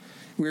vulnerable.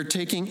 We are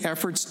taking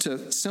efforts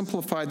to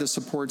simplify the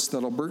supports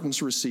that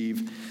Albertans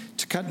receive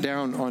to cut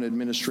down on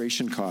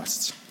administration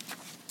costs.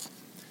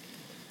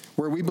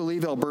 Where we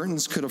believe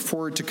Albertans could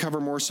afford to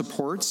cover more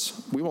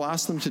supports, we will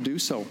ask them to do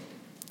so.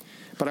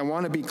 But I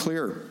want to be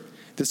clear,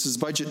 this is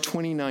Budget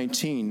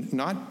 2019,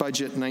 not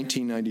Budget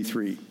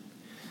 1993.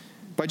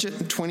 Budget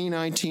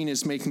 2019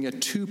 is making a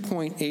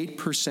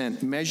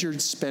 2.8%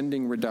 measured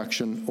spending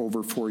reduction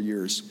over 4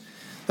 years.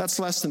 That's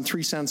less than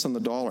 3 cents on the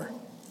dollar.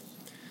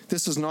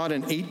 This is not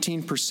an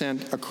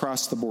 18%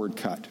 across-the-board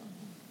cut.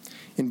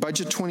 In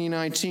Budget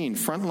 2019,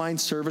 frontline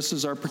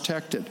services are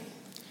protected.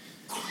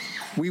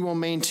 We will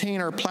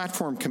maintain our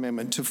platform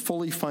commitment to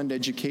fully fund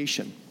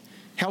education.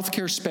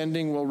 Healthcare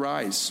spending will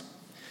rise.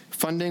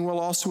 Funding will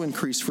also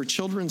increase for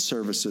children's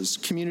services,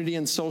 community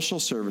and social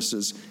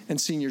services, and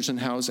seniors in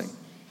housing.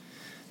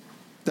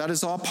 That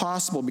is all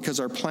possible because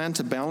our plan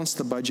to balance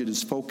the budget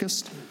is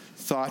focused,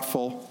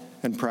 thoughtful,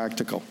 and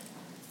practical.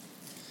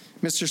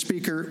 Mr.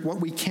 Speaker, what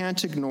we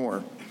can't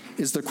ignore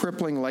is the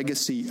crippling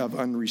legacy of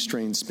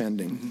unrestrained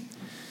spending.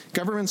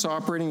 Government's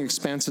operating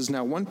expense is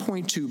now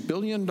 $1.2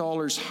 billion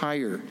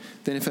higher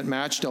than if it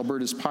matched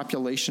Alberta's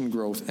population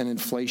growth and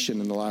inflation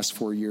in the last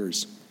 4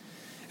 years.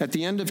 At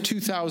the end of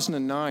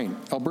 2009,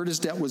 Alberta's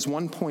debt was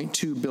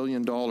 $1.2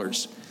 billion.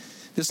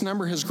 This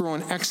number has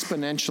grown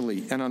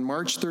exponentially, and on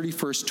March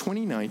 31st,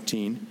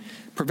 2019,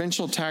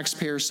 provincial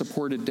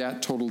taxpayer-supported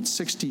debt totaled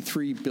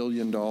 $63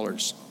 billion.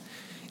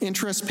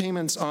 Interest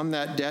payments on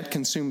that debt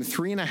consume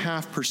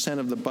 3.5%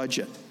 of the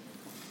budget.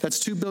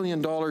 That's $2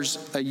 billion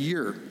a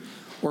year,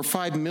 or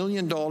 $5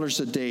 million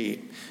a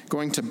day,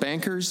 going to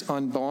bankers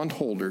on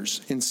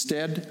bondholders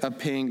instead of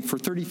paying for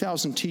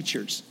 30,000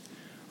 teachers,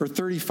 or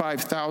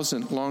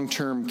 35,000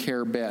 long-term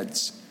care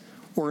beds,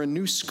 or a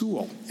new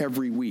school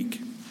every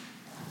week.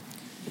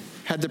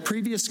 Had the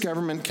previous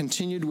government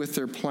continued with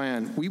their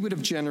plan, we would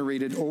have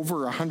generated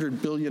over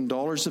 $100 billion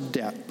of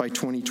debt by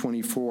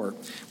 2024,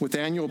 with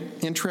annual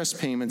interest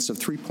payments of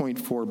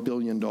 $3.4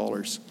 billion.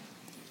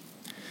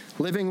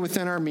 Living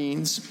within our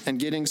means and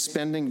getting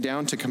spending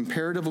down to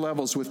comparative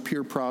levels with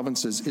peer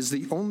provinces is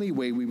the only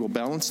way we will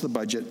balance the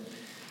budget,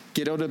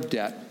 get out of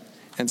debt,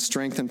 and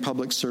strengthen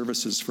public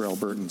services for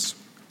Albertans.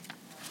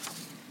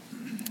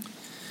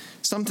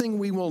 Something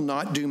we will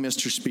not do,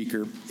 Mr.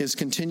 Speaker, is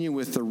continue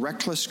with the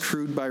reckless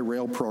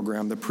crude-by-rail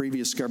program the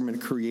previous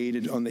government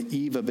created on the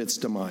eve of its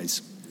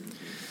demise.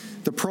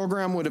 The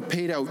program would have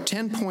paid out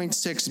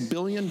 $10.6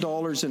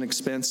 billion in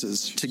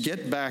expenses to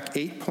get back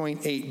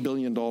 $8.8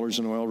 billion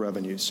in oil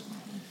revenues.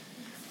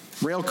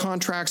 Rail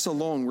contracts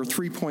alone were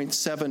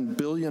 $3.7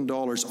 billion,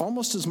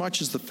 almost as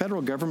much as the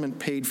federal government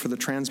paid for the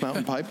Trans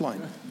Mountain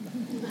Pipeline.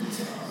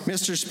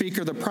 Mr.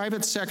 Speaker, the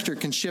private sector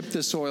can ship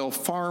this oil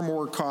far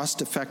more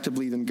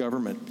cost-effectively than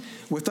government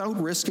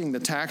without risking the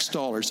tax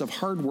dollars of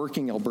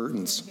hard-working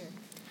Albertans.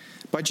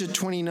 Budget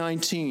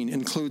 2019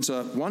 includes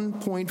a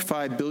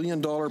 $1.5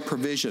 billion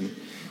provision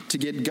to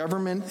get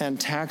government and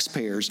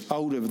taxpayers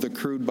out of the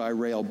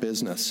crude-by-rail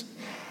business.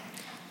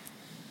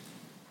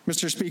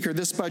 Mr. Speaker,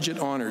 this budget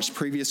honors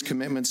previous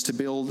commitments to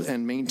build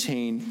and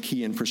maintain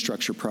key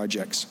infrastructure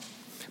projects.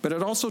 But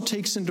it also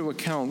takes into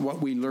account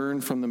what we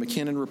learned from the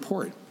McKinnon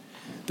report,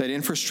 that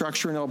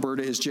infrastructure in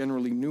Alberta is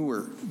generally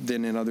newer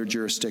than in other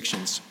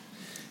jurisdictions.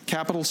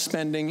 Capital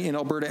spending in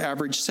Alberta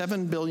averaged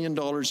 $7 billion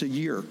a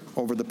year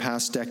over the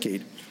past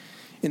decade.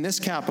 In this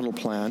capital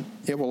plan,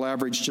 it will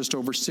average just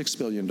over $6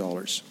 billion.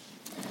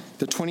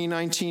 The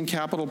 2019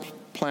 capital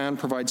plan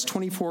provides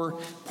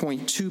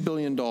 $24.2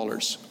 billion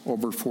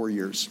over 4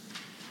 years.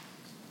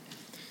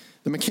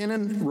 The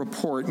McKinnon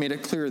report made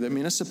it clear that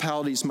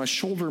municipalities must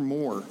shoulder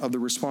more of the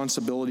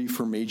responsibility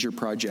for major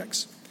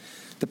projects.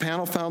 The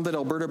panel found that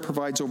Alberta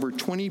provides over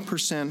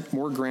 20%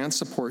 more grant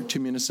support to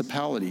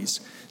municipalities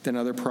than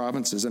other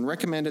provinces and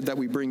recommended that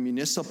we bring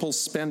municipal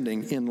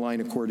spending in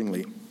line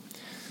accordingly.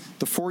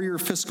 The 4-year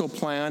fiscal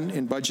plan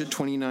in Budget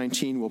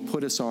 2019 will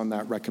put us on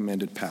that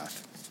recommended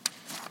path.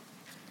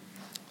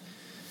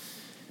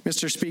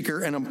 Mr.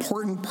 Speaker, an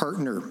important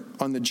partner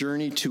on the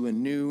journey to a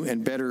new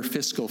and better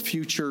fiscal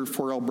future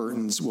for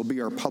Albertans will be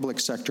our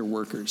public sector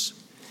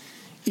workers.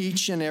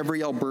 Each and every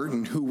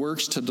Albertan who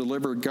works to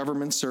deliver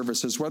government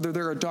services, whether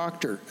they're a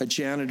doctor, a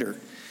janitor,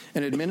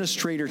 an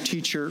administrator,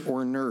 teacher,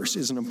 or nurse,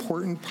 is an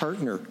important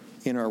partner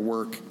in our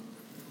work.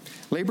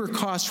 Labor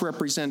costs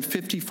represent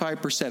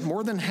 55%,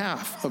 more than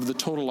half of the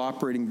total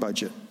operating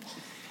budget.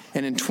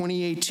 And in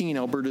 2018,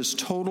 Alberta's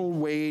total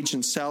wage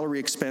and salary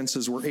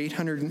expenses were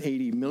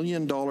 $880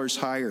 million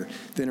higher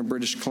than in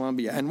British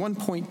Columbia and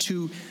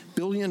 $1.2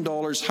 billion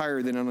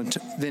higher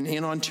than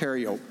in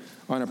Ontario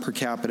on a per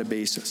capita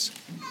basis.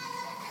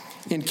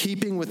 In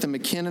keeping with the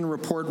McKinnon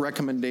report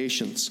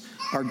recommendations,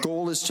 our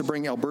goal is to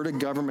bring Alberta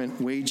government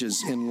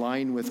wages in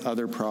line with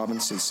other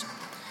provinces.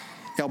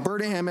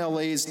 Alberta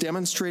MLAs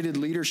demonstrated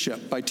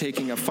leadership by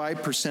taking a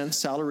 5%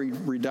 salary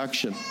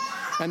reduction,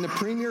 and the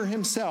Premier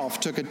himself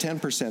took a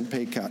 10%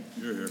 pay cut.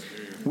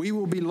 We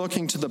will be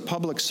looking to the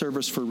public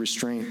service for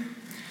restraint.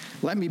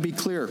 Let me be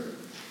clear,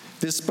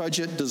 this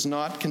budget does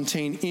not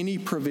contain any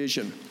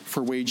provision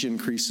for wage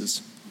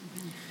increases.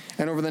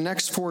 And over the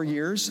next 4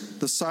 years,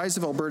 the size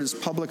of Alberta's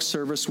public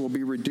service will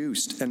be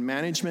reduced and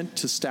management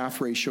to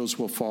staff ratios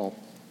will fall.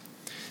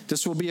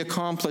 This will be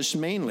accomplished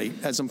mainly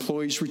as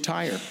employees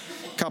retire,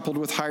 coupled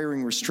with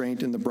hiring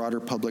restraint in the broader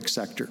public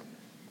sector.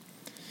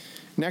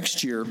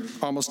 Next year,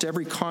 almost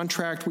every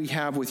contract we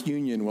have with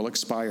union will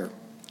expire.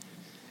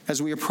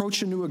 As we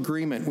approach a new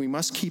agreement, we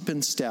must keep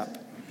in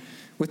step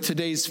with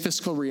today's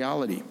fiscal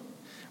reality,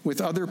 with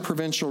other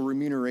provincial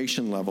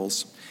remuneration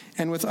levels,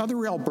 and with other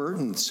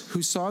Albertans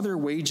who saw their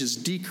wages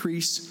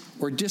decrease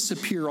or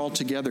disappear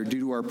altogether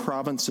due to our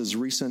province's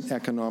recent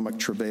economic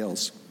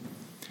travails.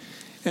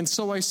 And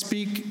so I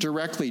speak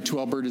directly to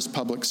Alberta's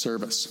public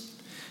service,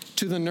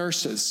 to the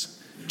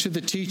nurses, to the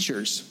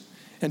teachers,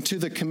 and to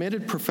the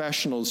committed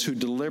professionals who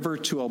deliver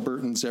to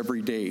Albertans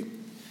every day.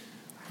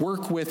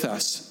 Work with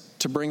us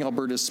to bring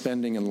Alberta's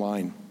spending in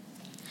line.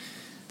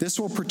 This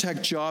will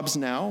protect jobs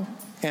now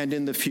and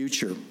in the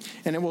future,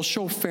 and it will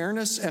show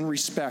fairness and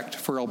respect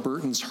for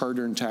Albertans'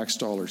 hard-earned tax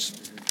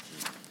dollars.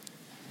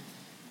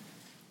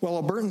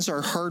 While Albertans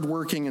are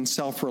hardworking and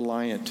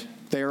self-reliant,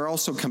 they are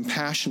also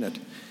compassionate.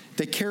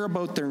 They care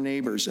about their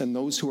neighbours and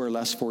those who are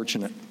less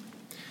fortunate.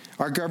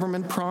 Our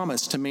government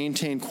promised to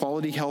maintain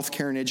quality health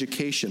care and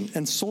education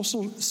and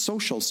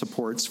social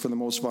supports for the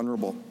most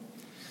vulnerable.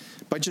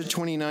 Budget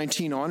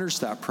 2019 honors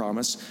that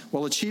promise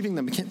while achieving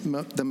the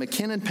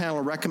McKinnon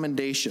panel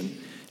recommendation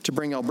to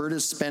bring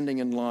Alberta's spending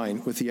in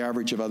line with the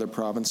average of other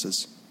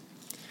provinces.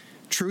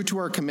 True to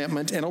our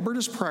commitment and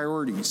Alberta's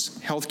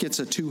priorities, health gets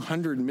a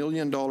 $200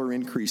 million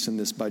increase in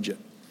this budget.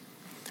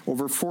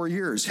 Over 4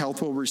 years,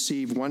 health will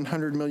receive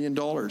 $100 million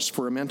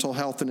for a mental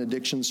health and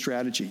addiction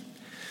strategy,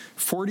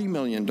 $40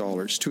 million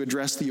to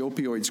address the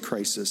opioids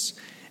crisis,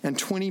 and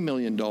 $20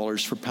 million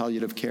for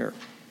palliative care.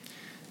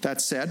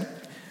 That said,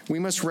 we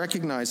must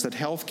recognize that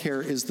health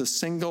care is the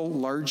single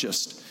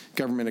largest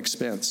government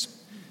expense.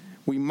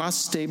 We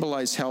must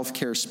stabilize health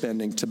care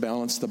spending to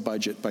balance the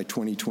budget by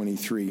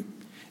 2023,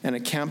 and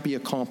it can't be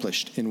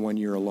accomplished in 1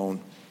 year alone.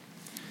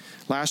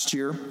 Last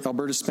year,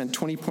 Alberta spent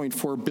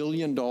 $20.4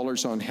 billion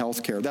on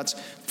health care. That's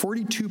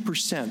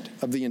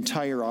 42% of the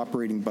entire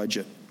operating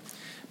budget.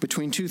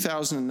 Between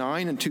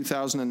 2009 and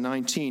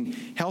 2019,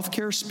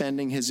 healthcare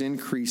spending has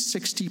increased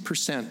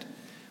 60%,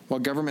 while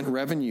government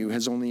revenue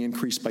has only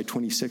increased by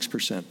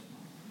 26%.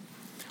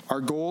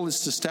 Our goal is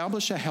to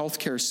establish a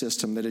healthcare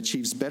system that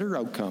achieves better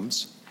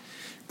outcomes,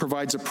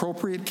 provides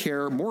appropriate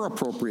care, more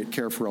appropriate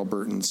care for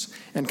Albertans,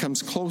 and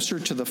comes closer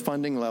to the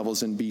funding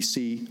levels in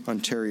BC,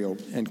 Ontario,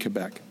 and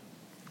Quebec.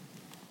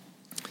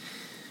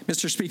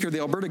 Mr. Speaker, the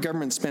Alberta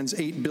government spends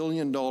 $8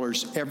 billion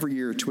every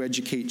year to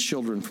educate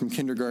children from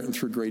kindergarten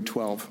through grade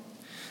 12.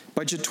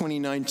 Budget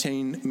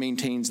 2019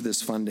 maintains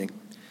this funding.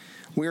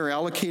 We are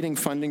allocating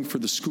funding for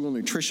the school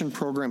nutrition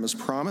program as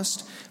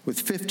promised,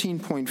 with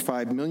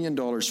 $15.5 million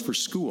for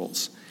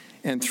schools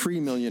and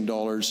 $3 million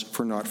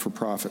for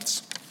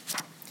not-for-profits.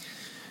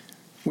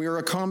 We are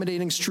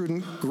accommodating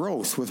student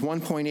growth with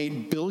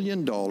 $1.8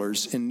 billion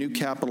in new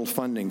capital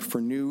funding for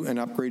new and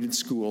upgraded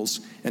schools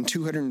and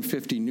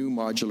 250 new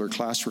modular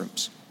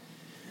classrooms.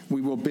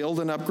 We will build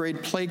and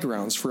upgrade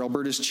playgrounds for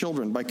Alberta's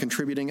children by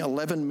contributing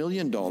 $11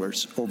 million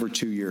over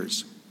 2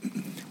 years.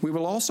 We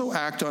will also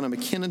act on a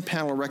McKinnon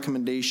panel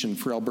recommendation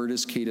for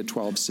Alberta's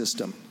K-12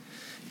 system.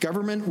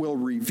 Government will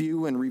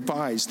review and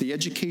revise the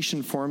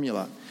education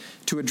formula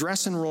to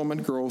address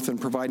enrollment growth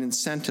and provide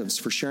incentives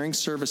for sharing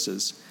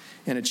services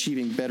and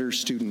achieving better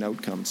student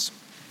outcomes.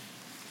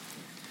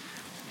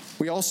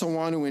 We also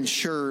want to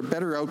ensure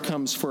better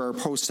outcomes for our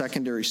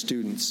post-secondary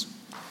students.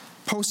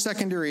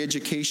 Post-secondary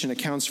education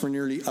accounts for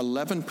nearly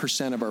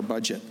 11% of our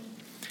budget.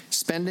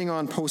 Spending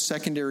on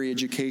post-secondary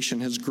education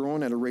has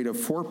grown at a rate of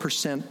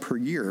 4% per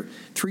year,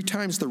 3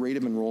 times the rate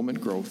of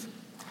enrollment growth.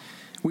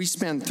 We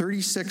spend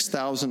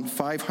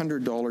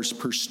 $36,500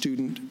 per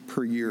student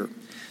per year.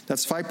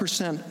 That's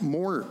 5%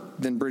 more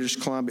than British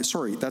Columbia.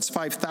 That's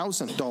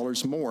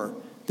 $5,000 more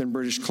than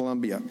British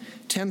Columbia,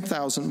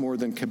 $10,000 more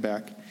than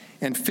Quebec,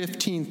 and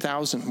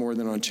 $15,000 more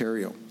than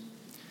Ontario.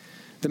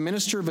 The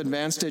Minister of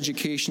Advanced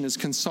Education is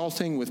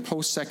consulting with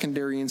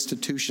post-secondary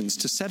institutions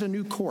to set a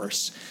new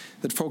course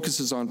that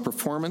focuses on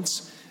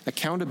performance,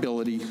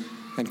 accountability,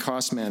 and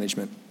cost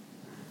management.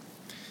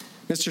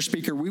 Mr.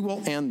 Speaker, we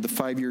will end the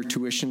 5-year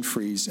tuition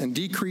freeze and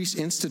decrease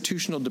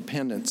institutional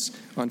dependence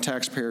on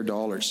taxpayer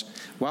dollars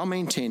while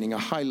maintaining a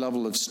high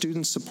level of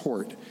student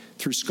support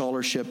through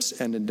scholarships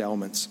and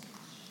endowments.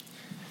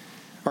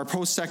 Our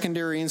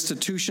post-secondary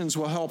institutions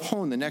will help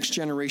hone the next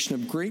generation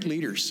of great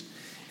leaders,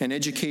 and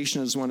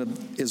education is one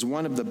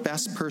of the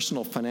best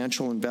personal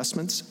financial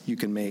investments you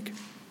can make.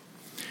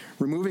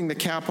 Removing the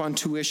cap on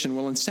tuition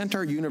will incent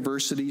our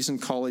universities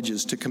and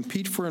colleges to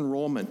compete for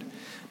enrollment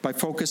by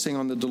focusing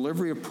on the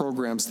delivery of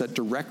programs that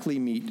directly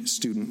meet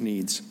student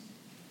needs.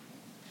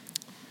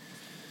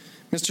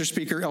 Mr.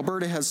 Speaker,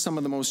 Alberta has some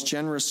of the most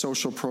generous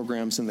social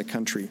programs in the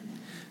country.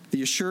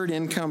 The assured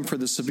income for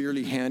the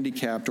severely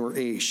handicapped, or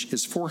AISH,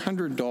 is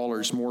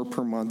 $400 more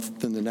per month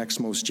than the next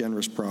most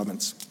generous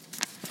province.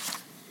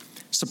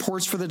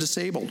 Supports for the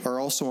disabled are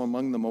also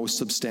among the most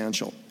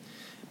substantial.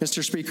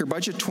 Mr. Speaker,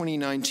 Budget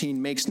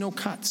 2019 makes no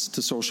cuts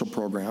to social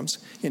programs.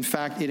 In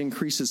fact, it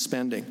increases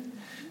spending.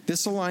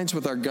 This aligns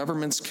with our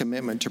government's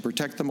commitment to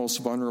protect the most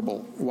vulnerable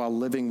while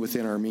living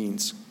within our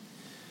means.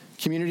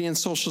 Community and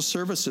Social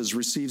Services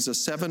receives a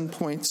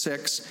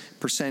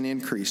 7.6%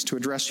 increase to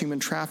address human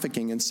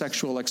trafficking and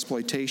sexual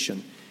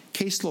exploitation,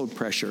 caseload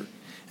pressure,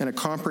 and a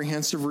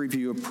comprehensive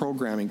review of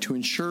programming to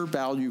ensure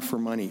value for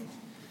money.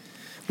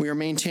 We are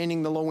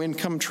maintaining the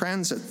low-income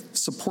transit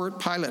support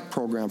pilot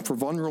program for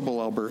vulnerable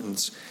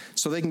Albertans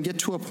so they can get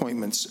to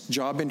appointments,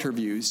 job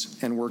interviews,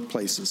 and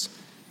workplaces.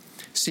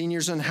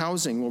 Seniors in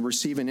housing will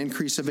receive an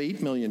increase of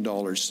 $8 million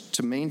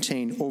to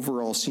maintain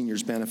overall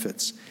seniors'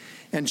 benefits.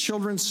 And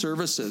Children's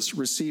Services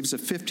receives a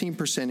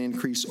 15%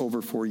 increase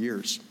over 4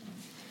 years.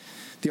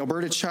 The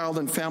Alberta Child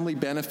and Family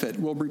Benefit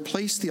will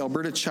replace the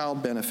Alberta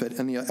Child Benefit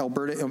and the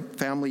Alberta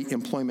Family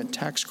Employment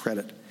Tax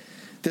Credit.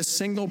 This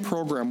single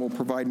program will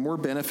provide more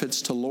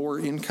benefits to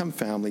lower-income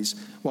families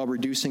while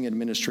reducing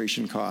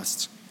administration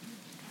costs.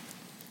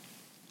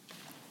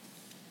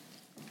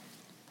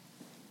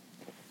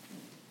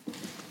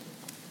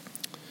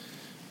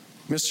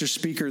 Mr.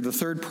 Speaker, the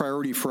third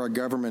priority for our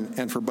government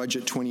and for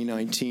Budget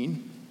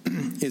 2019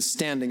 is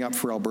standing up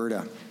for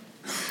Alberta.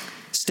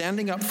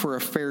 Standing up for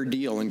a fair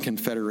deal in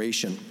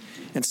Confederation,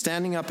 and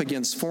standing up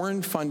against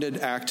foreign-funded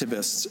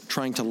activists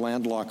trying to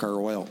landlock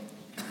our oil.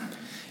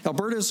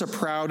 Alberta is a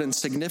proud and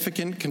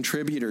significant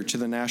contributor to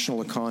the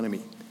national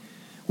economy.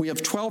 We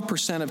have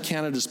 12% of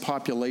Canada's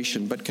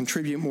population, but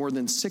contribute more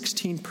than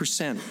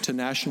 16% to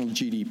national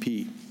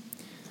GDP.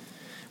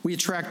 We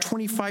attract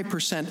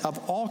 25%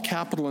 of all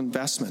capital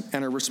investment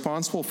and are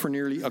responsible for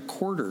nearly a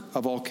quarter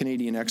of all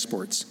Canadian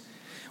exports.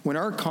 When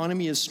our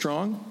economy is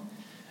strong,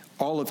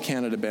 all of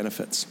Canada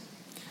benefits.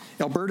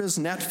 Alberta's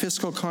net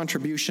fiscal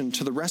contribution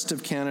to the rest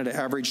of Canada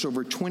averaged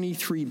over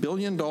 $23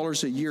 billion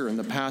a year in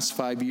the past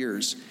 5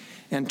 years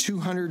and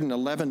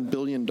 $211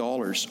 billion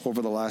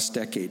over the last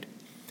decade.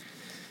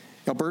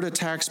 Alberta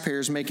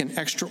taxpayers make an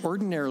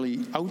extraordinarily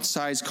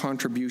outsized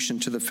contribution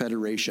to the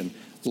Federation,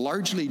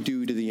 largely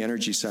due to the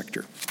energy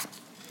sector.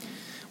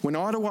 When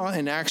Ottawa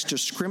enacts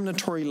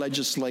discriminatory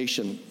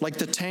legislation like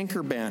the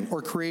tanker ban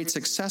or creates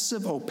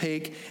excessive,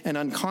 opaque, and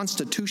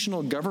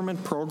unconstitutional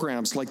government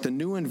programs like the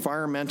new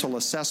environmental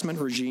assessment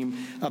regime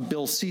of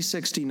Bill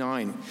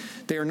C-69,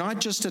 they are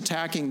not just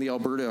attacking the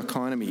Alberta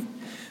economy,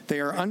 they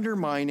are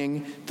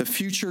undermining the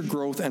future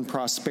growth and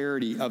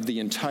prosperity of the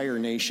entire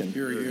nation.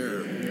 Hear,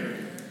 hear.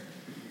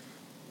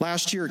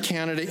 Last year,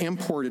 Canada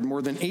imported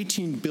more than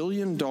 $18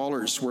 billion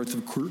worth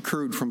of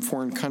crude from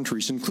foreign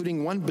countries,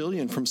 including $1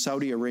 billion from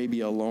Saudi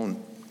Arabia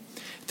alone.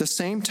 At the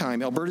same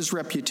time, Alberta's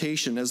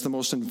reputation as the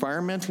most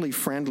environmentally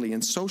friendly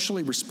and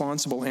socially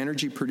responsible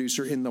energy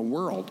producer in the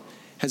world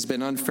has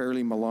been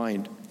unfairly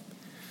maligned.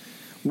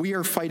 We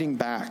are fighting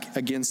back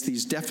against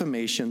these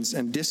defamations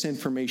and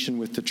disinformation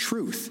with the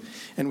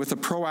truth and with a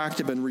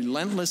proactive and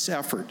relentless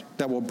effort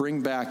that will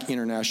bring back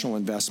international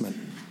investment.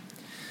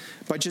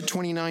 Budget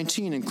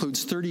 2019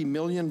 includes $30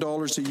 million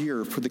a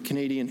year for the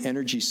Canadian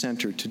Energy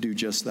Centre to do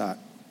just that.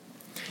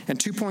 And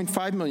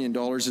 $2.5 million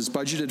is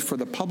budgeted for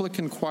the public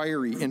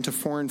inquiry into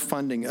foreign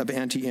funding of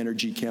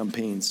anti-energy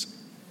campaigns.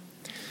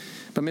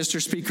 But,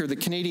 Mr. Speaker, the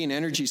Canadian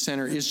Energy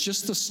Centre is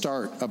just the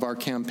start of our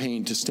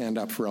campaign to stand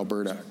up for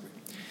Alberta.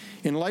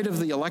 In light of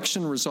the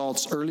election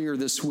results earlier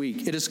this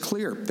week, it is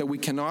clear that we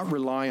cannot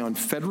rely on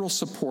federal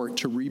support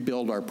to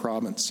rebuild our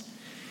province.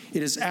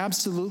 It is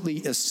absolutely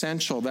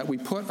essential that we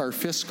put our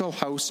fiscal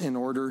house in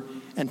order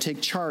and take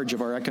charge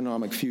of our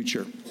economic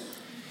future.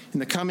 In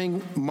the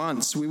coming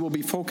months, we will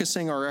be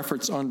focusing our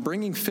efforts on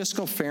bringing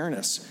fiscal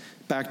fairness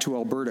back to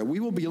Alberta. We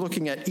will be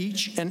looking at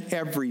each and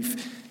every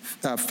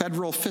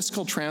federal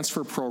fiscal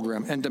transfer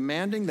program and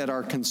demanding that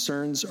our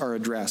concerns are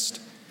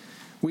addressed.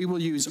 We will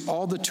use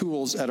all the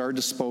tools at our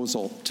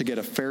disposal to get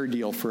a fair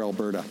deal for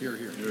Alberta. Hear,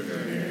 hear. Hear,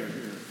 hear.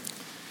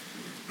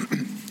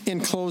 In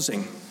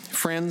closing,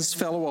 friends,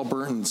 fellow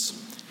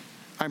Albertans,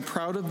 I'm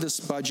proud of this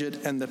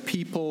budget and the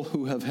people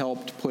who have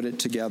helped put it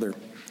together.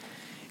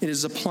 It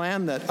is a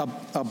plan that,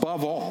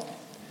 above all,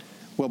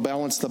 will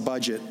balance the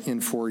budget in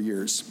 4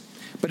 years.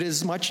 But it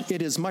is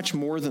much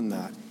more than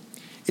that.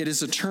 It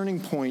is a turning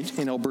point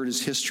in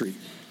Alberta's history.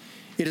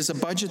 It is a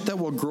budget that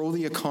will grow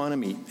the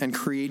economy and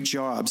create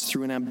jobs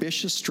through an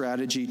ambitious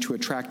strategy to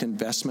attract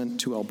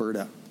investment to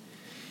Alberta.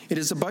 It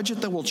is a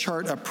budget that will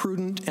chart a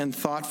prudent and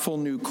thoughtful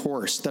new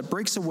course that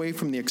breaks away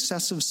from the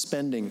excessive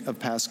spending of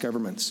past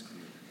governments.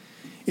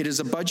 It is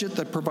a budget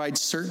that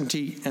provides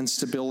certainty and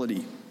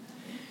stability.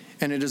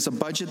 And it is a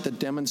budget that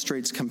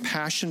demonstrates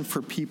compassion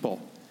for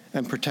people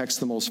and protects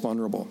the most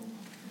vulnerable.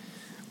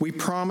 We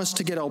promise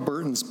to get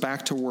Albertans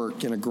back to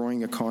work in a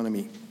growing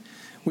economy.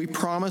 We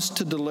promise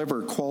to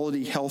deliver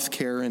quality health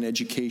care and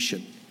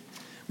education.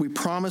 We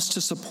promise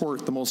to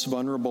support the most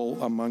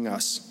vulnerable among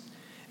us.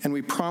 And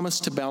we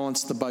promise to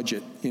balance the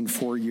budget in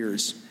 4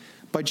 years.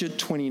 Budget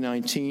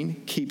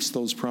 2019 keeps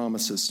those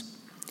promises.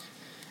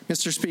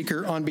 Mr.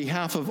 Speaker, on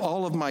behalf of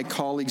all of my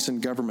colleagues in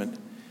government,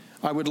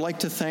 I would like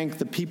to thank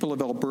the people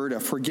of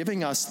Alberta for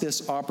giving us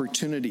this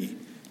opportunity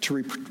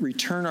to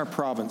return our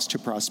province to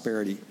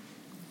prosperity.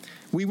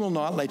 We will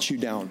not let you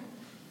down.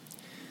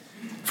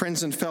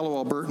 Friends and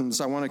fellow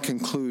Albertans, I want to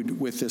conclude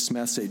with this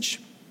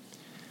message.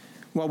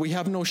 While we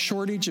have no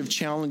shortage of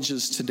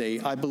challenges today,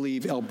 I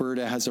believe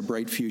Alberta has a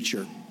bright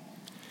future.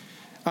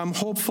 I'm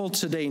hopeful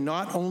today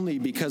not only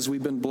because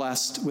we've been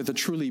blessed with a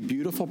truly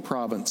beautiful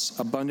province,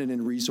 abundant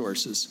in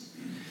resources,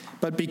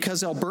 but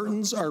because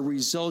Albertans are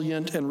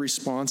resilient and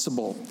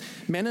responsible,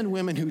 men and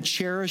women who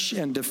cherish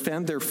and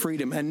defend their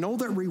freedom and know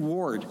that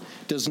reward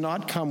does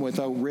not come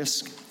without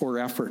risk or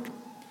effort.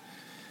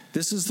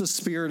 This is the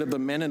spirit of the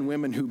men and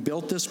women who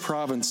built this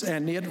province,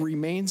 and it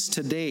remains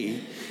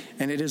today,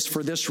 and it is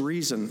for this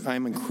reason I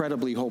am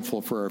incredibly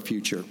hopeful for our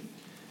future.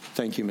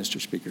 Thank you, Mr.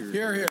 Speaker.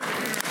 Hear, hear.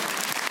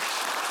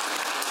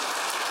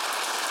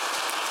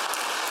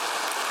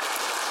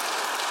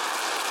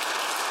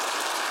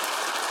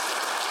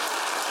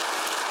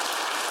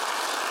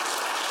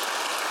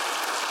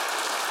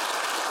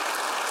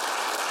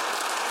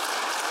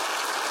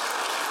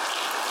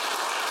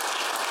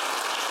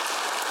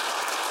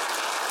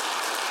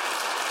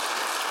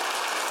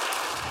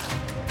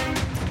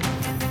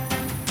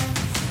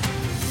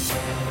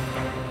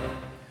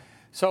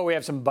 So we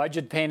have some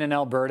budget pain in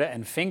Alberta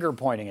and finger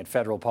pointing at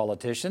federal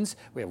politicians.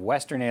 We have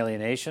Western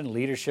alienation,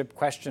 leadership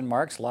question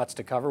marks, lots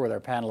to cover with our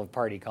panel of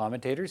party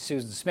commentators.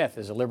 Susan Smith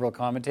is a Liberal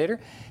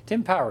commentator.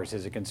 Tim Powers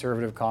is a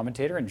Conservative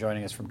commentator. And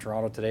joining us from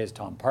Toronto today is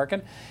Tom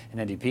Parkin,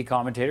 an NDP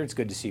commentator. It's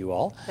good to see you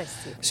all. Nice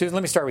to see you. Susan,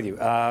 let me start with you.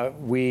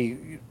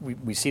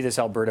 We see this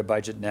Alberta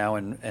budget now,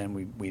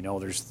 and we know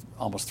there's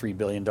almost $3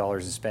 billion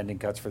in spending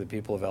cuts for the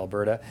people of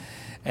Alberta.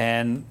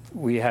 And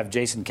we have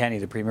Jason Kenney,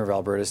 the Premier of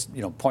Alberta,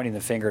 pointing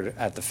the finger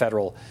at the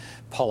federal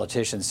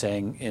politicians,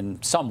 saying in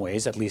some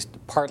ways, at least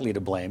partly to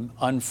blame,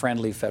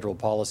 unfriendly federal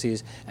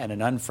policies and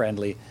an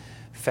unfriendly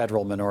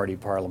federal minority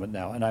parliament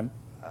now. And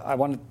I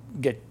want to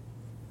get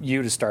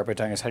you to start by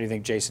telling us, how do you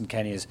think Jason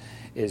Kenney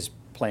is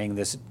playing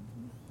this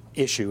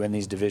issue and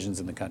these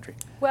divisions in the country?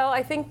 Well,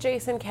 I think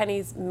Jason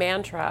Kenney's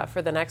mantra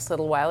for the next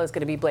little while is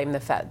going to be blame the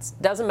feds.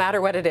 Doesn't matter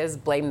what it is,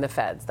 blame the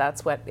feds.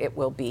 That's what it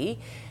will be.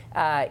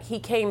 He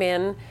came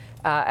in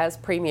as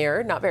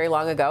Premier not very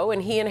long ago,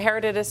 and he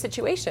inherited a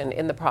situation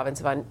in the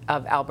province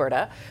of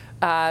Alberta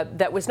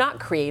that was not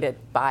created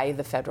by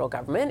the federal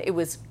government. It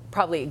was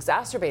probably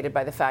exacerbated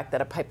by the fact that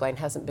a pipeline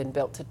hasn't been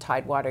built to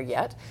Tidewater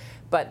yet.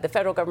 But the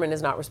federal government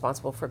is not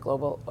responsible for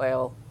global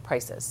oil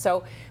prices.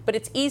 So, but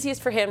it's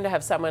easiest for him to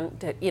have someone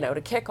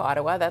to kick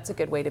Ottawa. That's a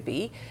good way to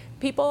be.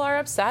 People are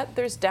upset.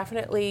 There's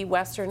definitely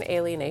Western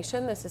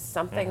alienation. This is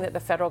something that the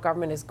federal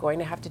government is going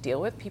to have to deal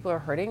with. People are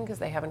hurting because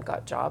they haven't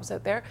got jobs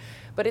out there.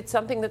 But it's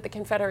something that the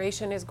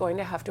Confederation is going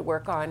to have to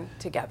work on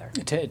together.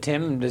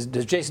 Tim, does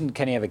Jason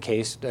Kenney have a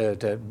case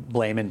to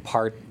blame in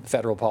part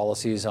federal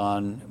policies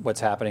on what's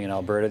happening in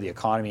Alberta, the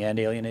economy and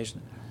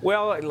alienation?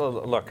 Well,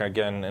 look,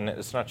 again, and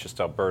it's not just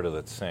Alberta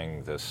that's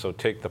saying this, so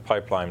take the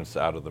pipelines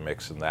out of the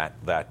mix in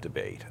that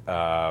debate.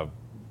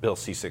 Bill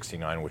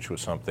C-69, which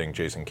was something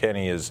Jason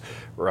Kenney has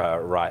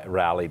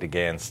rallied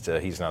against.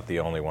 He's not the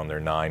only one. There are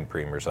 9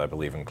 premiers, I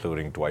believe,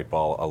 including Dwight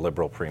Ball, a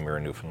Liberal premier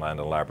in Newfoundland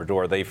and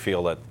Labrador. They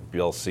feel that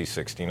Bill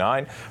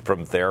C-69,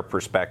 from their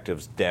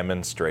perspectives,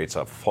 demonstrates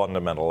a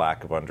fundamental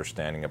lack of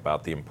understanding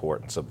about the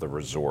importance of the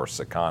resource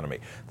economy.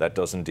 That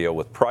doesn't deal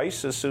with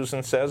price, as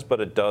Susan says,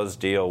 but it does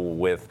deal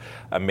with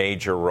a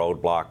major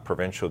roadblock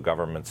provincial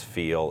governments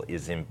feel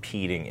is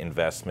impeding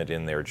investment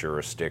in their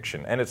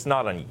jurisdiction. And it's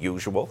not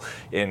unusual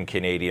in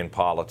Canadian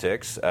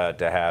politics to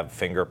have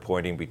finger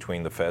pointing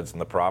between the feds and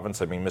the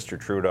province. I mean, Mr.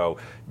 Trudeau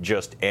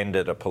just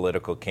ended a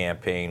political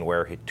campaign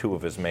where 2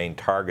 of his main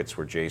targets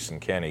were Jason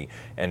Kenney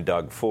and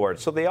Doug Ford.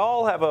 So they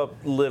all have a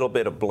little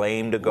bit of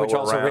blame to go around. Which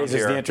also raises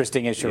here. the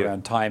interesting issue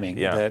around timing,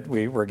 that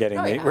we're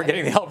getting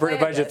the Alberta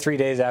budget 3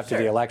 days after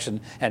the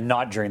election and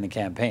not during the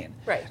campaign.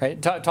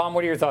 Right? Tom,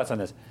 what are your thoughts on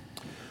this?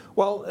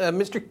 Well,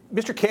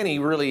 Mr. Kenney,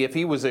 really, if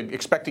he was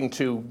expecting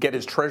to get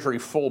his treasury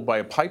full by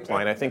a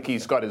pipeline, I think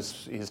he's got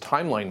his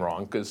timeline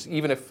wrong, because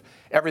even if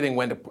everything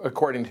went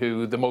according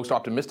to the most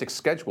optimistic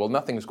schedule,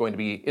 nothing is going to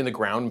be in the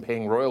ground and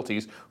paying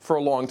royalties for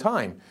a long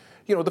time.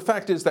 The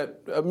fact is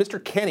that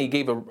Mr. Kenney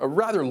gave a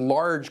rather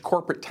large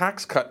corporate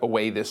tax cut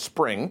away this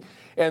spring,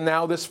 and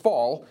now this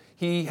fall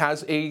he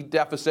has a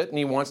deficit and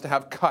he wants to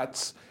have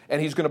cuts,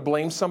 and he's going to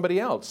blame somebody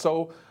else.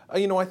 So,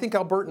 I think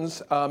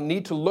Albertans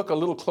need to look a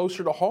little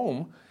closer to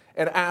home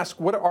and ask,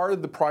 what are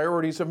the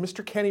priorities of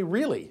Mr. Kenney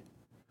really?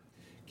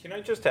 Can I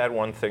just add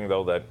one thing,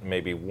 though, that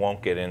maybe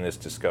won't get in this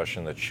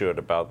discussion that should,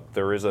 about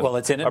there is Well,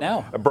 it's in it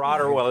now. A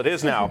broader, well, it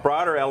is now. A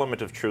broader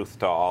element of truth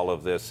to all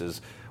of this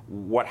is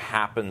what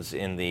happens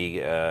in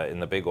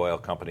the big oil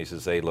companies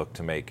as they look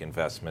to make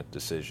investment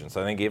decisions.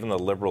 I think even the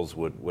Liberals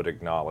would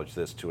acknowledge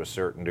this to a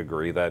certain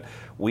degree, that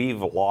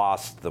we've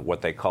lost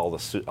what they call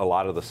a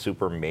lot of the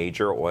super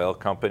major oil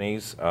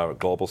companies.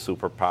 Global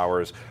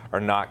superpowers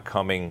are not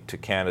coming to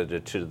Canada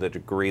to the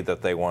degree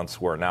that they once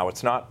were. Now,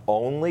 it's not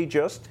only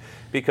just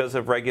because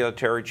of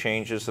regulatory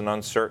changes and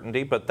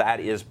uncertainty, but that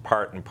is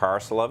part and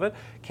parcel of it.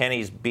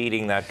 Kenny's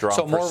beating that drum.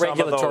 So more for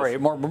regulatory,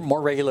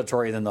 more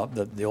regulatory than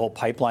the whole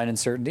pipeline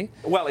uncertainty.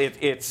 Well,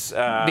 it's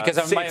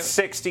because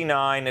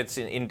 69. It's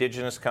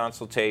Indigenous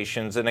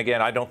consultations, and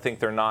again, I don't think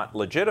they're not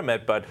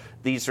legitimate, but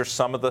these are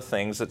some of the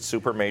things that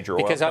super major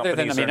oil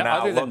companies are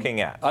now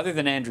looking at. Other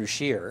than Andrew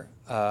Scheer,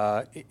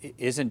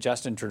 isn't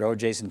Justin Trudeau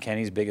Jason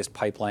Kenney's biggest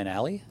pipeline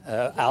ally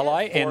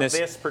in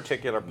this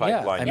particular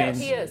pipeline? Yes,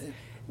 he is.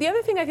 The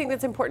other thing I think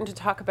that's important to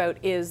talk about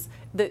is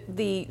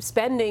the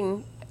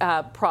spending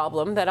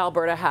problem that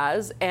Alberta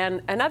has,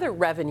 and another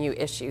revenue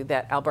issue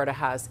that Alberta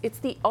has. It's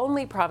the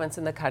only province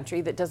in the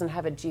country that doesn't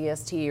have a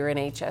GST or an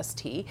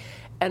HST,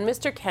 and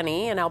Mr.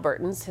 Kenney and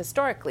Albertans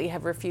historically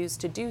have refused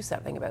to do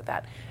something about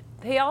that.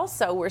 They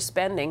also were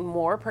spending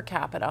more per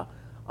capita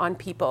on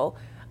people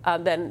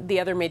than the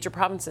other major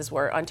provinces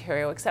were,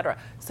 Ontario, et cetera.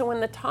 So when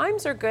the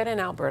times are good in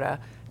Alberta,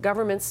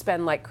 governments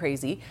spend like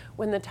crazy.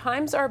 When the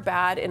times are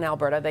bad in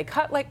Alberta, they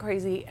cut like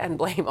crazy and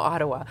blame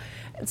Ottawa.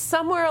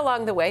 Somewhere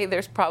along the way,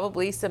 there's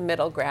probably some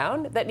middle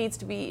ground that needs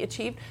to be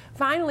achieved.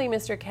 Finally,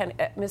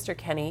 Mr.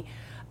 Kenney,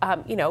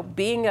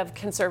 being of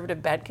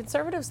conservative bent,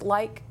 conservatives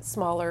like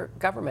smaller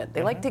government.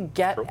 They like to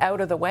get out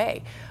of the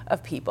way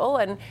of people,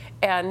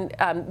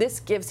 and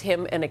this gives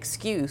him an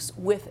excuse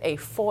with a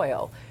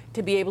foil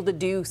to be able to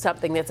do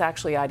something that's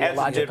actually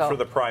ideological. As he did for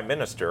the Prime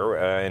Minister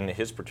in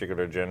his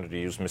particular agenda, to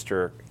use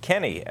Mr.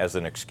 Kenney as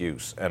an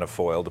excuse and a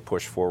foil to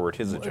push forward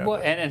his agenda.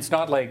 Well, and it's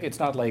not like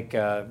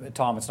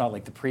Tom. It's not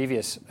like the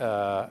previous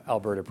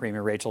Alberta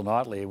Premier Rachel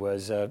Notley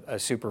was a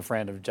super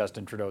friend of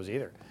Justin Trudeau's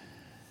either.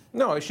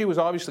 No, she was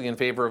obviously in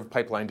favor of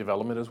pipeline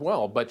development as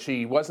well, but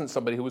she wasn't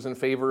somebody who was in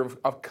favor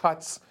of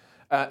cuts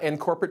and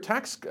corporate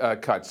tax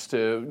cuts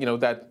to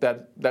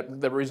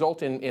that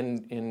result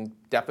in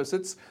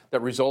deficits,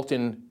 that result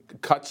in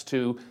cuts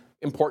to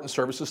important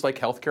services like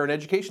healthcare and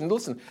education.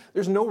 Listen,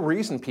 there's no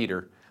reason,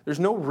 Peter.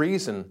 There's no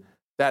reason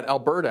that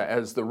Alberta,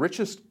 as the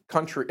richest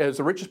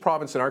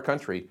province in our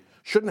country,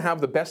 shouldn't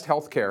have the best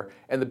healthcare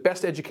and the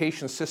best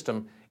education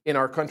system in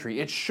our country.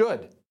 It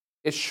should,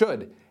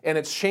 and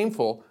it's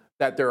shameful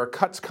that there are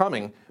cuts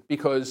coming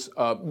because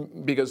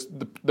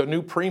the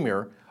new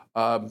premier,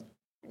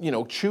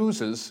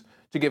 chooses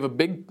to give a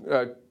big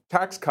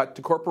tax cut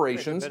to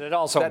corporations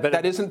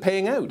that isn't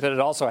paying out. But it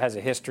also has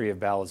a history of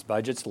balanced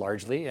budgets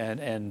largely,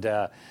 it's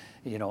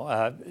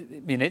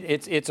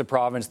a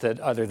province that,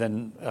 other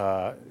than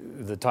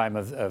the time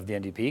of the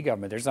NDP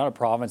government, there's not a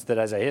province that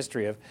has a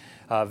history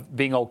of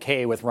being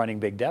okay with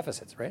running big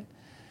deficits, right?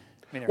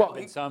 I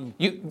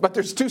mean, but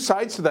there's two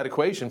sides to that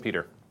equation,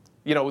 Peter.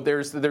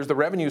 There's the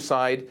revenue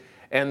side,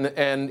 and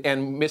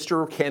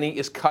Mr. Kenney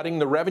is cutting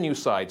the revenue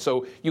side.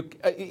 So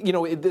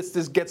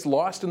this gets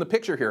lost in the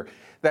picture here.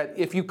 That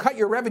if you cut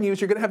your revenues,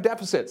 you're going to have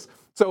deficits.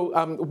 So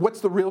what's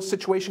the real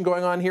situation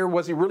going on here?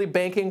 Was he really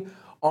banking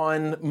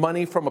on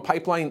money from a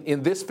pipeline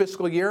in this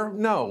fiscal year?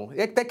 No,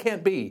 that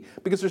can't be,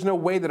 because there's no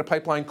way that a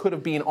pipeline could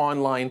have been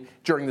online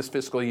during this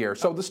fiscal year.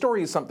 So the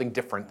story is something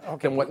different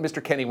than what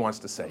Mr. Kenney wants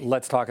to say.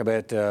 Let's talk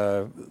about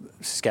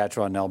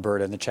Saskatchewan and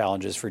Alberta and the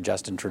challenges for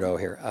Justin Trudeau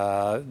here.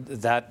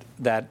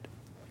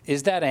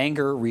 Is that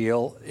anger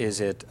real?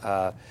 Is it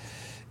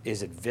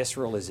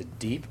visceral? Is it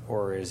deep?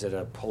 Or is it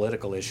a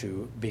political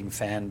issue being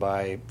fanned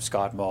by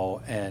Scott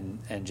Moe and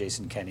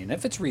Jason Kenney? And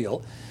if it's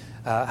real,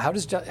 how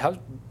is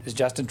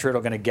Justin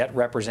Trudeau going to get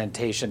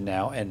representation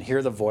now and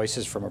hear the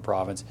voices from a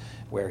province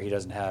where he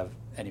doesn't have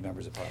any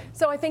members of parliament?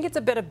 So I think it's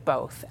a bit of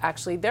both,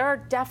 actually. There are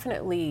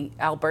definitely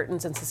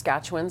Albertans and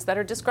Saskatchewans that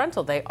are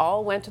disgruntled. They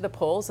all went to the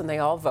polls and they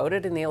all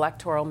voted, and the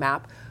electoral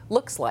map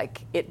looks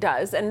like it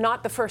does. And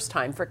not the first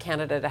time for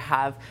Canada to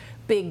have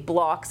big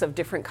blocks of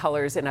different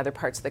colors in other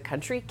parts of the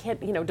country.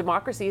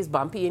 Democracy is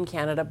bumpy in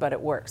Canada, but it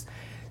works.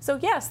 So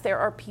yes, there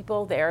are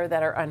people there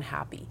that are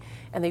unhappy,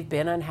 and they've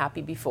been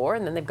unhappy before,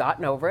 and then they've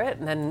gotten over it,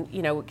 and then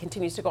it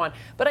continues to go on.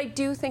 But I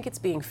do think it's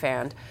being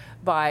fanned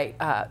by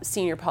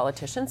senior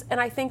politicians,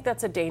 and I think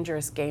that's a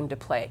dangerous game to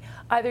play.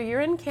 Either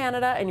you're in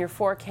Canada and you're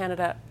for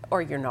Canada,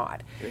 or you're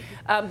not.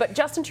 But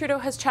Justin Trudeau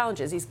has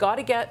challenges. He's got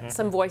to get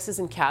some voices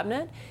in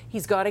cabinet.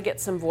 He's got to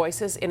get some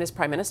voices in his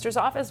prime minister's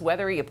office.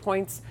 Whether he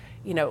appoints,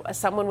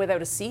 someone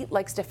without a seat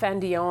like Stéphane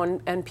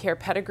Dion and Pierre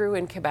Pettigrew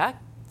in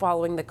Quebec,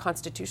 following the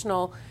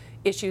constitutional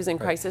issues and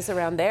crisis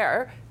around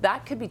there,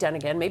 that could be done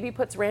again. Maybe he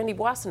puts Randy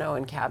Boissonnault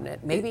in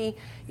cabinet. Maybe,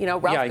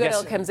 Ralph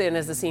Goodale comes in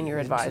as the senior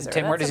advisor.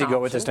 Tim, where does he go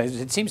with this?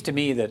 It seems to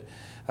me that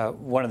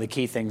one of the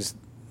key things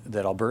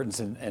that Albertans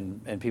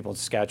and people in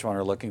Saskatchewan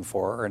are looking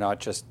for are not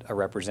just a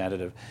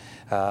representative.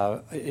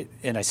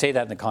 And I say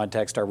that in the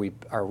context, are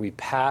we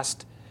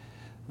past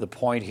the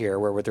point here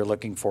where what they're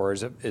looking for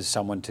is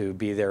someone to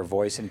be their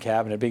voice in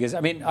cabinet? Because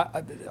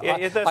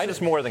that's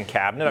just more than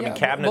cabinet. I mean,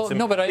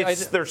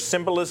 cabinet's there's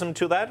symbolism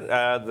to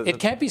that. It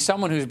can't be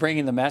someone who's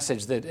bringing the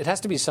message. That it has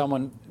to be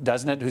someone,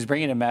 doesn't it, who's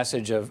bringing a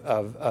message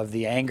of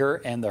the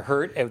anger and the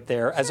hurt out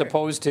there, as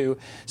opposed to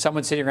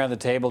someone sitting around the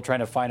table trying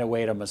to find a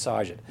way to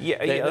massage it.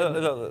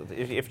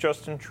 If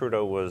Justin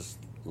Trudeau was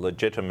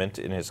legitimate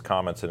in his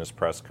comments in his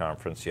press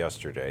conference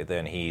yesterday,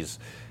 then he's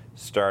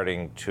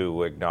starting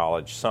to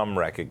acknowledge some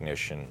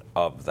recognition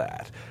of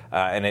that.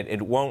 And it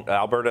won't,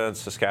 Alberta and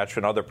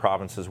Saskatchewan, other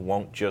provinces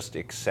won't just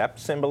accept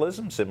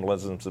symbolism.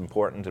 Symbolism's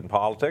important in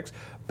politics.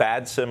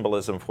 Bad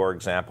symbolism, for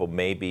example,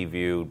 may be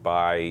viewed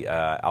by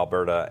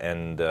Alberta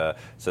and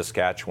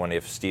Saskatchewan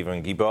if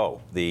Stephen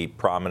Guilbeault, the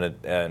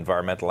prominent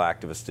environmental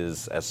activist,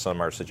 is, as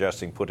some are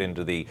suggesting, put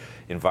into the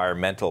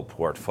environmental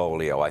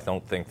portfolio. I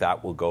don't think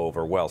that will go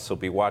over well, so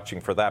be watching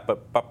for that.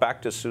 But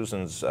back to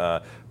Susan's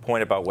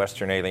point about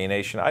Western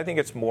alienation, I think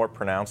it's more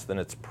pronounced than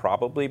it's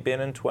probably been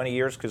in 20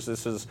 years, because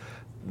this is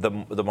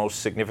the most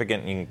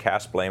significant, you can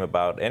cast blame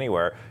about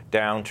anywhere,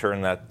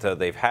 downturn that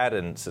they've had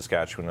in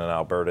Saskatchewan and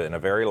Alberta in a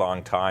very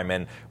long time.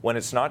 And when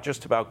it's not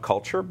just about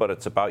culture, but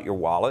it's about your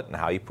wallet and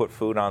how you put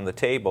food on the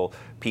table,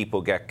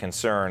 people get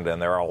concerned.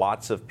 And there are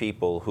lots of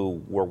people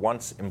who were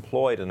once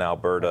employed in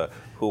Alberta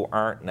who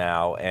aren't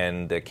now.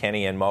 And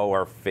Kenny and Mo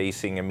are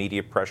facing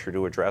immediate pressure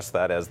to address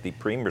that as the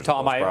premiers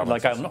Tom, of those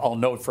provinces. I'll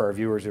note for our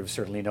viewers who have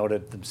certainly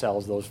noted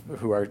themselves, those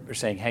who are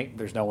saying, hey,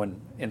 there's no one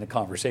in the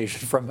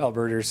conversation from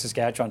Alberta or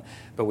Saskatchewan,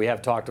 but we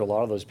have talked to a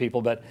lot of those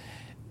people. But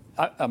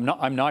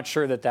I'm not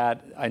sure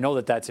that I know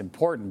that that's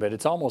important, but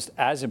it's almost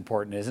as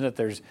important, isn't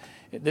it?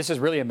 This is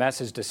really a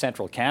message to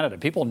Central Canada.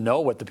 People know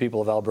what the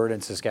people of Alberta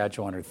and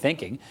Saskatchewan are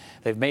thinking.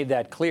 They've made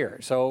that clear.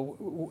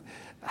 So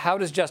how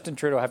does Justin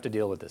Trudeau have to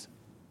deal with this?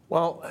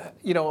 Well,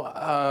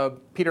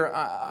 Peter,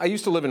 I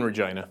used to live in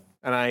Regina,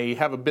 and I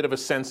have a bit of a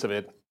sense of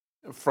it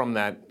from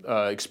that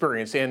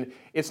experience. And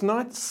it's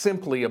not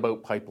simply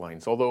about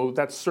pipelines, although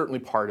that's certainly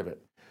part of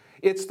it.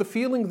 It's the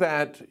feeling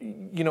that,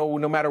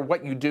 no matter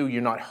what you do,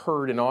 you're not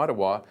heard in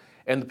Ottawa,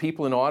 and the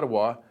people in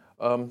Ottawa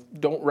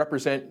don't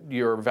represent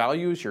your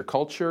values, your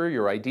culture,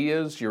 your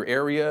ideas, your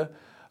area.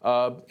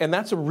 And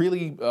that's a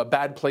really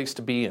bad place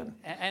to be in.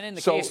 And in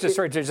the case,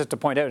 just to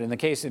point out, in the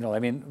case,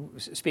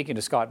 speaking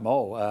to Scott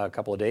Moe a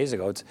couple of days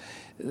ago, it's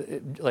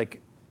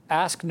like,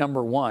 ask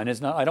number one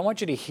is not, I don't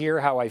want you to hear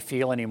how I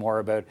feel anymore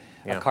about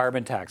a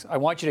carbon tax. I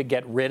want you to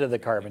get rid of the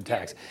carbon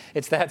tax.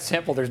 It's that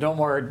simple. There's no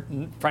more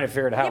trying to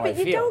figure out how I feel.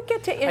 But you don't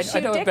get to issue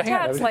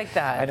diktats like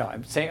that. I know.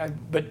 I'm saying,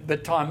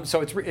 but Tom,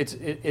 so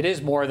it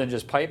is more than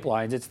just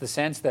pipelines. It's the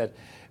sense that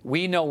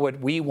we know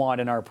what we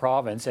want in our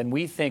province, and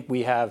we think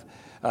we have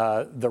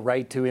the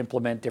right to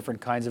implement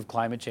different kinds of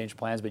climate change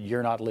plans, but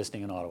you're not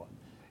listening in Ottawa.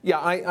 Yeah,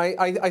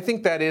 I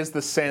think that is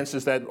the sense,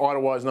 is that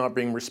Ottawa is not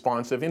being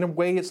responsive. In a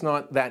way, it's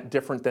not that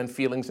different than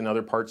feelings in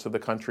other parts of the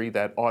country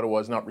that Ottawa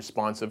is not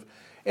responsive.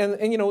 And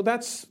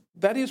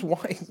that is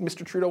why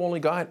Mr. Trudeau only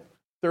got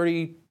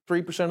 33%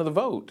 of the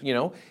vote.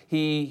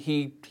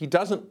 He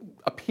doesn't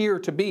appear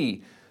to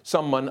be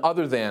someone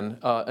other than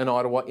an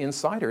Ottawa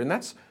insider. And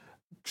that's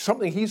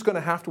something he's going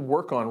to have to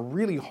work on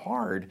really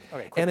hard.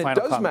 Okay, and it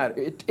does matter.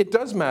 It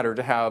does matter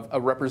to have a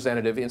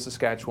representative in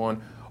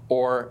Saskatchewan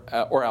or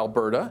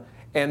Alberta,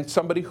 and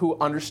somebody who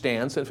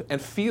understands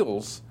and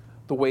feels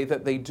the way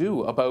that they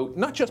do about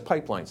not just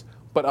pipelines,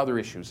 but other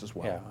issues as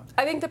well. Yeah.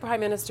 I think the Prime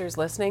Minister is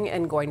listening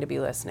and going to be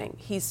listening.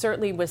 He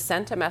certainly was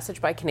sent a message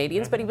by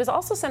Canadians, but he was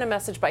also sent a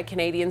message by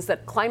Canadians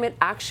that climate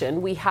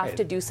action, we have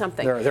to do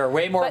something. There are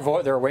way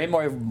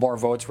more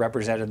votes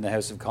represented in the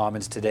House of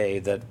Commons today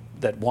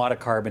that want a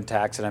carbon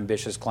tax and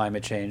ambitious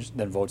climate change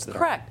than votes that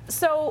Correct.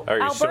 So are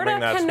you Alberta assuming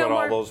that's can what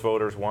all those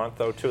voters want,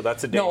 though, too?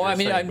 That's a dangerous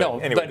thing.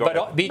 Anyway,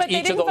 but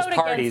each of those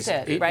parties,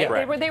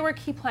 right? They were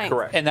key planks.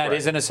 Correct. And that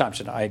is an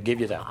assumption. I give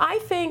you that. I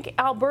think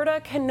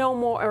Alberta can no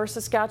more, or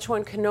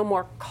Saskatchewan can no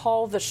more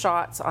call the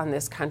shots on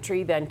this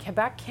country than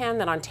Quebec can,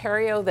 than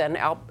Ontario,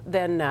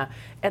 than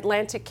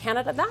Atlantic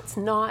Canada. That's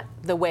not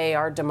the way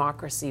our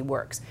democracy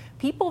works.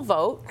 People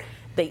vote.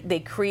 They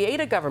create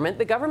a government.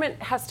 The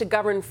government has to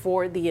govern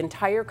for the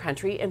entire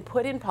country and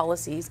put in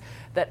policies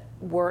that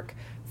work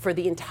for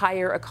the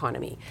entire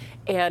economy.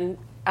 And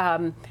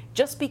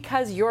just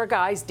because your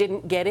guys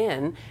didn't get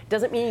in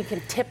doesn't mean you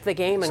can tip the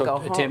game and go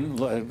home.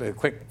 Tim, a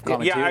quick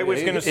comment. Yeah, I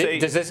was going to say,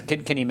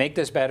 can he make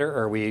this better,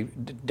 or are we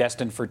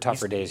destined for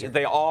tougher days here?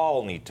 They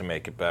all need to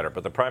make it better,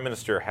 but the Prime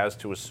Minister has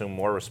to assume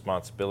more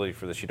responsibility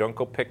for this. You don't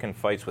go picking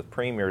fights with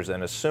premiers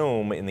and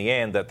assume in the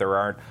end that there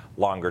aren't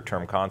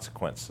longer-term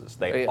consequences.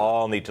 They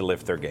all need to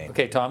lift their game.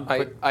 Okay, Tom.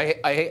 I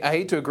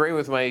hate to agree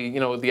with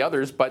the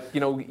others, but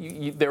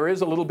there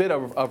is a little bit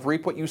of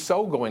reap what you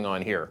sow going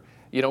on here.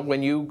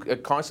 When you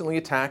constantly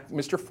attack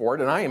Mr.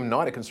 Ford, and I am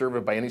not a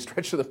conservative by any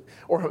stretch of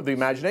the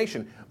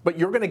imagination, but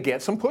you're going to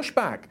get some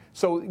pushback.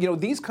 So,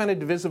 these kind of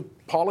divisive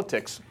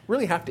politics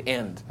really have to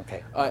end.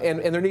 Okay.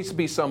 And there needs to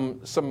be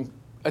some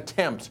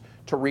attempt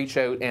to reach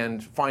out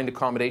and find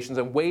accommodations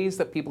and ways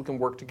that people can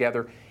work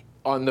together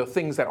on the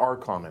things that are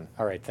common.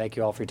 All right. Thank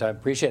you all for your time.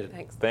 Appreciate it.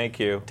 Thanks. Thank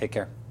you. Take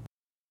care.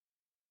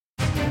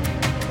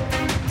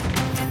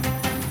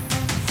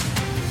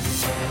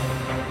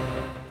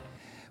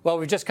 Well,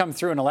 we've just come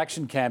through an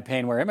election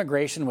campaign where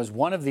immigration was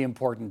one of the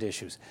important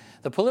issues.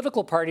 The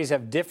political parties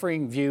have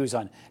differing views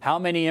on how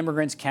many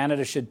immigrants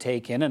Canada should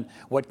take in and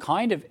what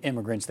kind of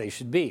immigrants they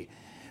should be.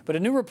 But a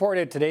new report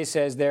out today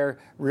says there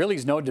really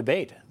is no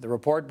debate. The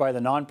report by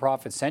the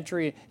nonprofit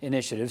Century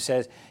Initiative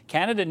says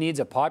Canada needs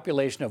a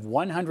population of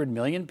 100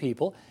 million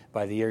people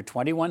by the year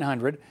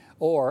 2100,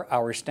 or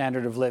our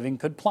standard of living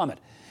could plummet.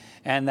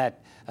 And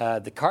that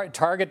the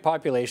target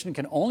population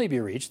can only be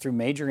reached through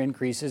major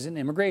increases in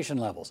immigration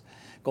levels.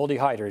 Goldie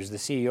Hyder is the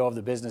CEO of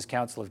the Business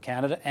Council of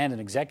Canada and an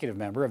executive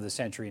member of the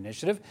Century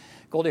Initiative.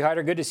 Goldie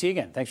Hyder, good to see you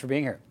again. Thanks for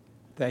being here.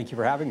 Thank you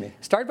for having me.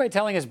 Start by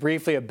telling us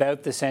briefly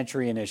about the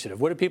Century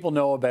Initiative. What do people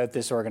know about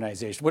this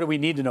organization? What do we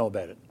need to know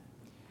about it?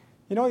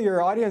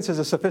 Your audience is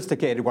a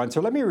sophisticated one,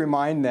 so let me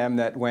remind them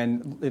that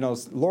when,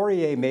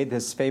 Laurier made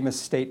this famous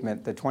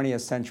statement, the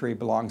 20th century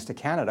belongs to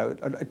Canada,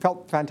 it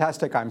felt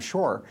fantastic, I'm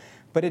sure.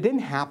 But it didn't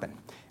happen.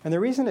 And the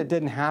reason it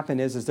didn't happen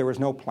is there was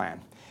no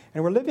plan.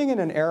 And we're living in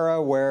an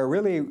era where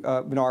really,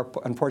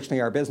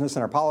 unfortunately, our business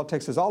and our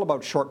politics is all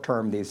about short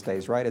term these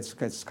days, right?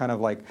 It's kind of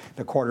like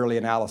the quarterly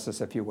analysis,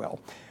 if you will.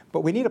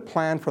 But we need a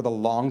plan for the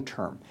long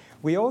term.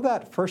 We owe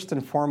that first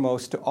and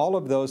foremost to all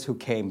of those who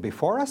came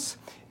before us,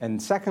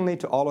 and secondly,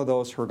 to all of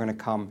those who are going to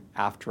come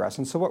after us.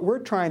 And so what we're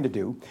trying to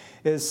do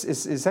is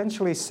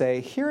essentially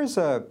say, here's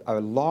a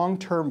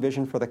long-term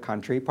vision for the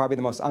country, probably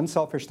the most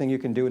unselfish thing you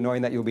can do,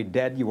 knowing that you'll be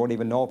dead. You won't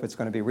even know if it's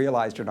going to be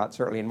realized or not,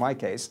 certainly in my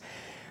case.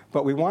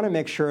 But we want to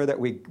make sure that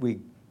we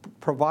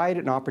provide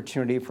an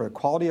opportunity for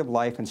quality of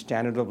life and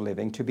standard of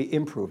living to be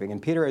improving.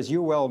 And Peter, as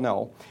you well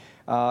know,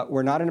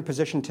 we're not in a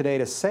position today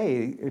to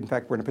say, in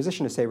fact, we're in a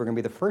position to say we're going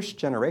to be the first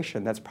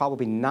generation that's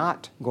probably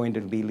not going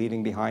to be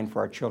leaving behind for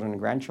our children and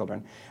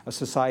grandchildren a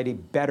society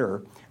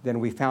better than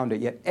we found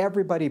it. Yet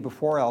everybody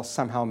before us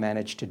somehow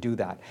managed to do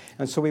that.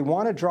 And so we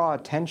want to draw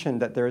attention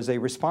that there is a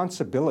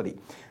responsibility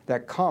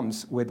that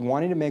comes with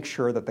wanting to make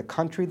sure that the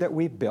country that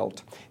we've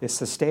built is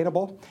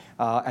sustainable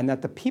and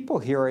that the people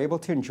here are able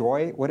to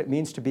enjoy what it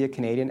means to be a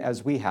Canadian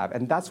as we have.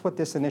 And that's what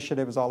this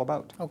initiative is all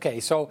about. Okay,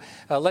 so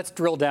let's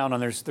drill down on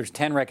there's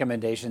 10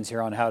 recommendations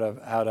here on how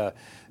to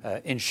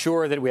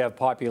ensure that we have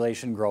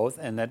population growth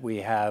and that we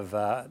have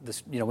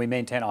we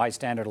maintain a high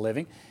standard of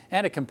living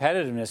and a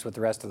competitiveness with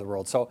the rest of the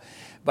world. So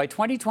by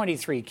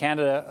 2023,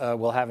 Canada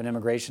will have an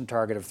immigration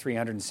target of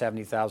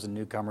 370,000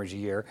 newcomers a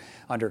year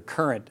under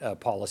current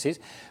policies.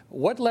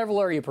 What level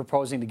are you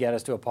proposing to get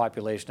us to a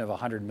population of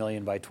 100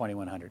 million by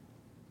 2100?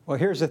 Well,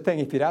 here's the thing.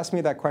 If you'd asked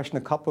me that question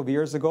a couple of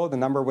years ago, the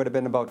number would have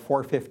been about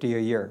 450 a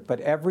year.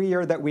 But every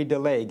year that we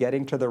delay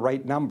getting to the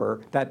right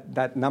number,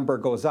 that number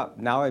goes up.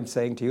 Now I'm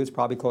saying to you it's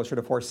probably closer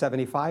to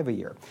 475 a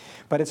year.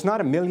 But it's not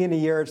 1 million a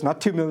year. It's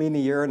not 2 million a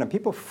year. And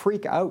people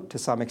freak out to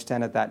some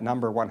extent at that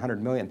number,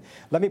 100 million.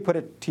 Let me put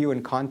it to you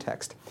in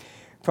context.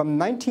 From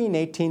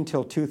 1918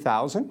 till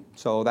 2000,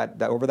 so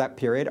that over that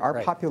period,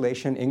 our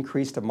population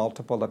increased a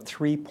multiple of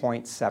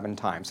 3.7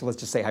 times. So let's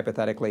just say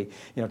hypothetically,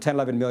 10,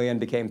 11 million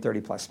became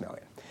 30 plus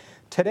million.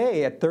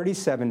 Today, at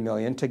 37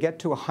 million, to get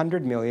to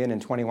 100 million in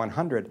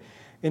 2100,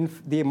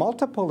 the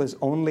multiple is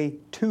only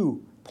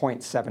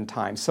 2.7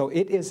 times. So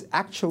it is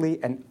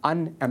actually an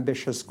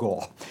unambitious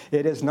goal.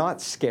 It is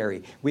not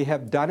scary. We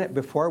have done it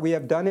before. We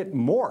have done it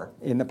more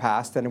in the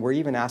past than we're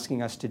even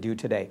asking us to do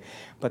today.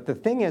 But the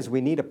thing is,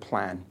 we need a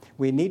plan.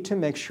 We need to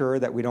make sure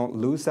that we don't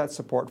lose that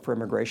support for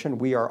immigration.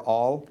 We are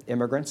all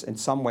immigrants in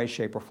some way,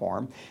 shape, or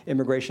form.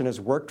 Immigration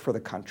has worked for the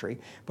country.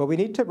 But we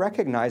need to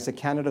recognize that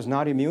Canada is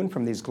not immune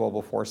from these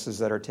global forces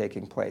that are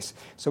taking place.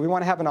 So we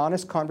want to have an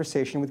honest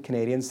conversation with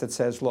Canadians that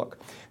says, look,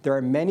 there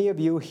are many of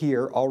you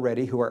here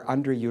already who are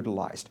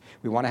underutilized.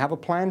 We want to have a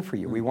plan for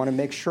you. We want to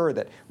make sure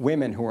that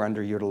women who are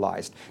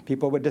underutilized,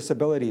 people with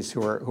disabilities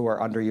who are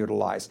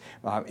underutilized,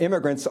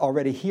 immigrants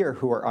already here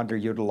who are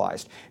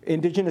underutilized,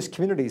 Indigenous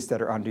communities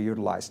that are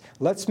underutilized.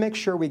 Let's make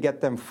sure we get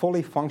them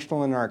fully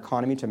functional in our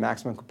economy to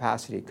maximum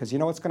capacity. Because you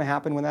know what's going to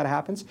happen when that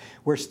happens?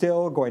 We're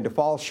still going to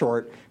fall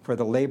short for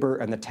the labor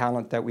and the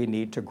talent that we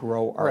need to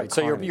grow our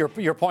economy. So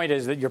your point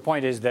is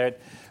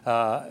that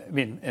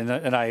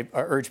and I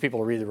urge people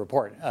to read the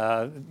report.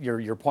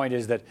 Your point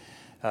is that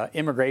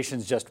immigration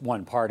is just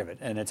one part of it,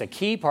 and it's a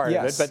key part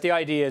of it. But the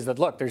idea is that,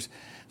 look, there's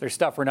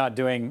stuff we're not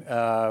doing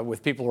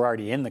with people who are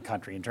already in the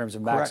country in terms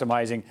of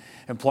maximizing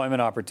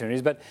employment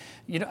opportunities. But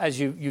as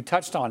you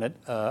touched on it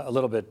a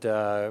little bit,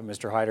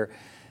 Mr. Hyder,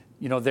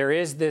 there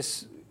is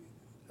this.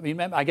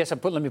 I guess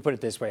let me put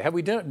it this way. Have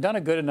we done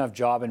a good enough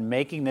job in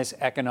making this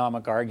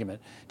economic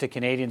argument to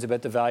Canadians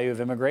about the value of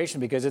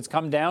immigration? Because it's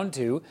come down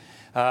to,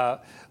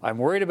 I'm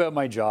worried about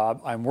my job,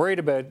 I'm worried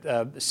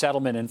about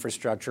settlement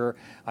infrastructure,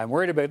 I'm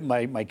worried about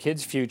my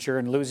kids' future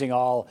and losing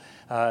all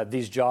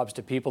these jobs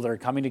to people that are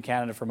coming to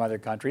Canada from other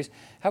countries.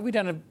 Have we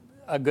done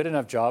a good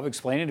enough job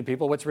explaining to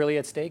people what's really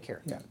at stake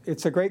here? Yeah,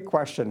 it's a great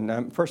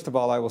question. First of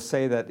all, I will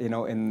say that,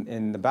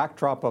 in the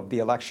backdrop of the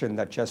election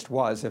that just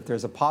was, if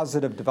there's a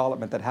positive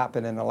development that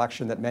happened in an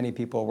election that many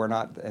people were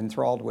not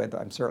enthralled with,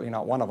 I'm certainly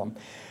not one of them.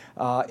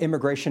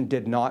 Immigration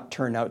did not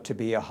turn out to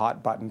be a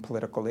hot-button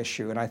political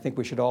issue, and I think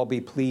we should all be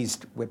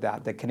pleased with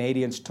that. The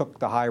Canadians took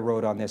the high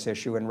road on this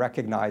issue and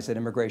recognized that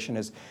immigration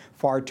is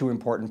far too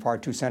important, far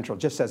too central.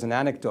 Just as an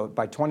anecdote,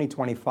 by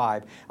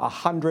 2025,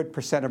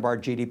 100% of our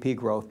GDP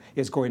growth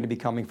is going to be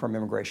coming from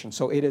immigration.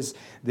 So it is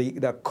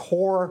the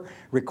core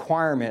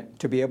requirement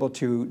to be able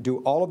to do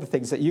all of the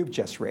things that you've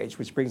just raised,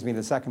 which brings me to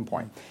the second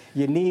point.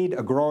 You need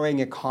a growing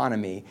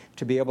economy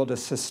to be able to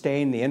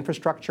sustain the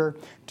infrastructure,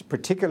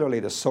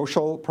 particularly the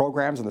social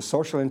programs and the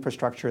social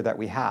infrastructure that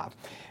we have.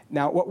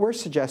 Now, what we're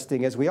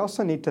suggesting is we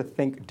also need to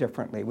think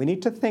differently. We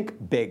need to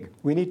think big.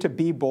 We need to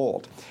be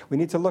bold. We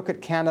need to look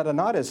at Canada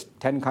not as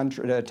 10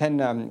 countries,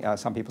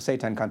 some people say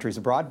 10 countries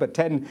abroad, but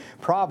 10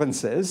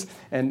 provinces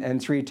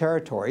and 3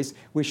 territories.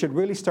 We should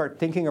really start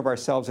thinking of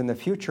ourselves in the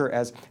future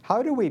as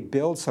how do we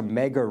build some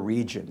mega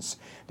regions?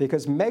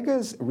 Because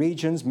mega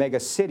regions, mega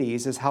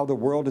cities is how the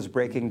world is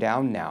breaking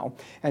down now.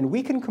 And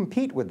we can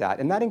compete with that.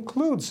 And that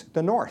includes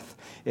the North.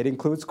 It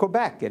includes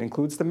Quebec. It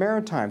includes the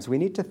Maritimes. We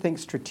need to think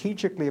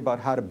strategically about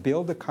how to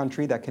build a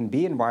country that can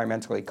be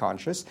environmentally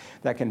conscious,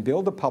 that can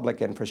build the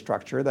public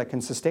infrastructure, that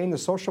can sustain the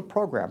social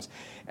programs.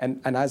 And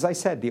as I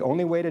said, the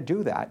only way to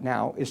do that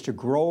now is to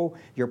grow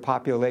your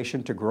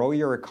population, to grow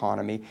your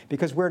economy,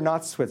 because we're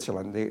not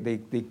Switzerland.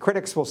 The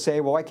critics will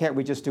say, well, why can't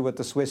we just do what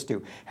the Swiss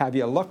do? Have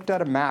you looked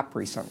at a map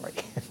recently?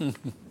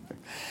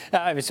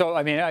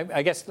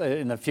 I guess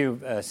in the few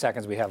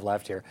seconds we have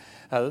left here,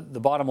 the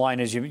bottom line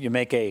is you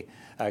make a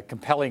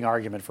compelling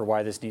argument for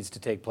why this needs to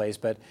take place,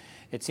 but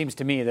it seems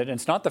to me that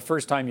it's not the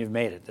first time you've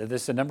made it.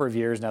 This is a number of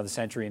years now. The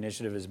Century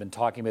Initiative has been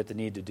talking about the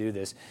need to do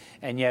this,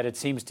 and yet it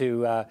seems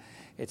to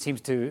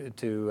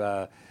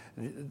the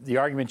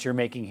arguments you're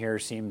making here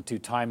seem to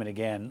time and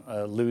again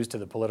lose to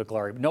the political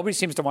argument. Nobody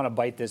seems to want to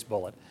bite this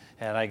bullet,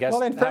 and I guess.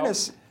 Well,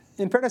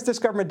 in fairness, this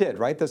government did,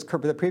 right?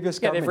 The previous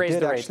government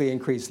did actually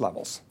increase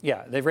levels.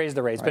 Yeah, they've raised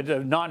the rates, right.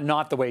 But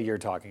not the way you're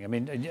talking. I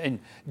mean, and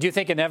do you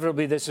think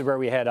inevitably this is where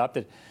we head up?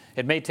 That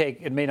it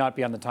may not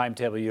be on the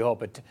timetable you hope,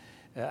 but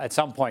at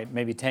some point,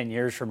 maybe 10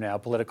 years from now,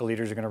 political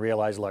leaders are going to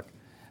realize, look,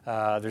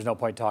 there's no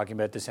point talking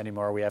about this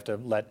anymore. We have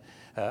to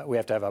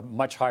have a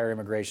much higher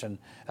immigration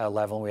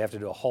level, and we have to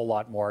do a whole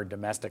lot more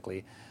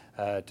domestically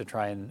to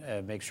try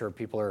and make sure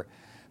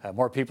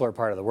more people are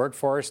part of the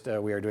workforce.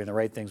 We are doing the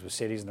right things with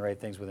cities and the right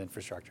things with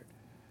infrastructure.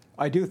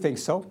 I do think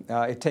so.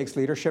 It takes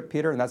leadership,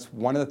 Peter, and that's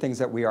one of the things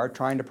that we are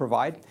trying to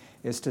provide,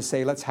 is to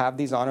say, let's have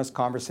these honest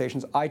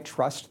conversations. I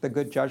trust the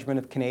good judgment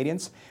of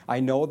Canadians. I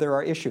know there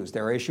are issues.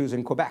 There are issues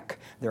in Quebec.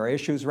 There are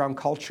issues around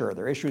culture.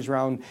 There are issues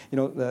around,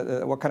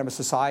 what kind of a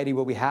society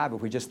will we have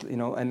if we just,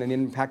 and an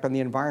impact on the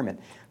environment.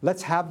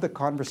 Let's have the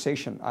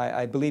conversation.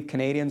 I believe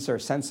Canadians are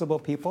sensible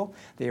people.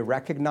 They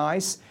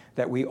recognize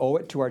that we owe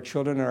it to our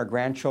children and our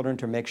grandchildren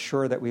to make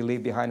sure that we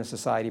leave behind a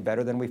society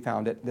better than we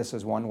found it. This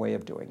is one way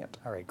of doing it.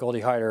 All right,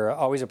 Goldie Hyder,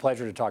 always a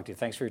pleasure to talk to you.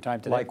 Thanks for your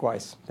time today.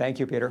 Likewise. Thank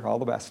you, Peter. All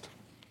the best.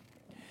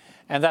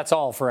 And that's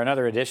all for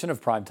another edition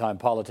of Primetime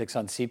Politics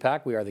on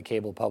CPAC. We are the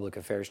Cable Public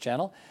Affairs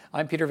channel.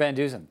 I'm Peter Van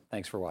Dusen.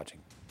 Thanks for watching.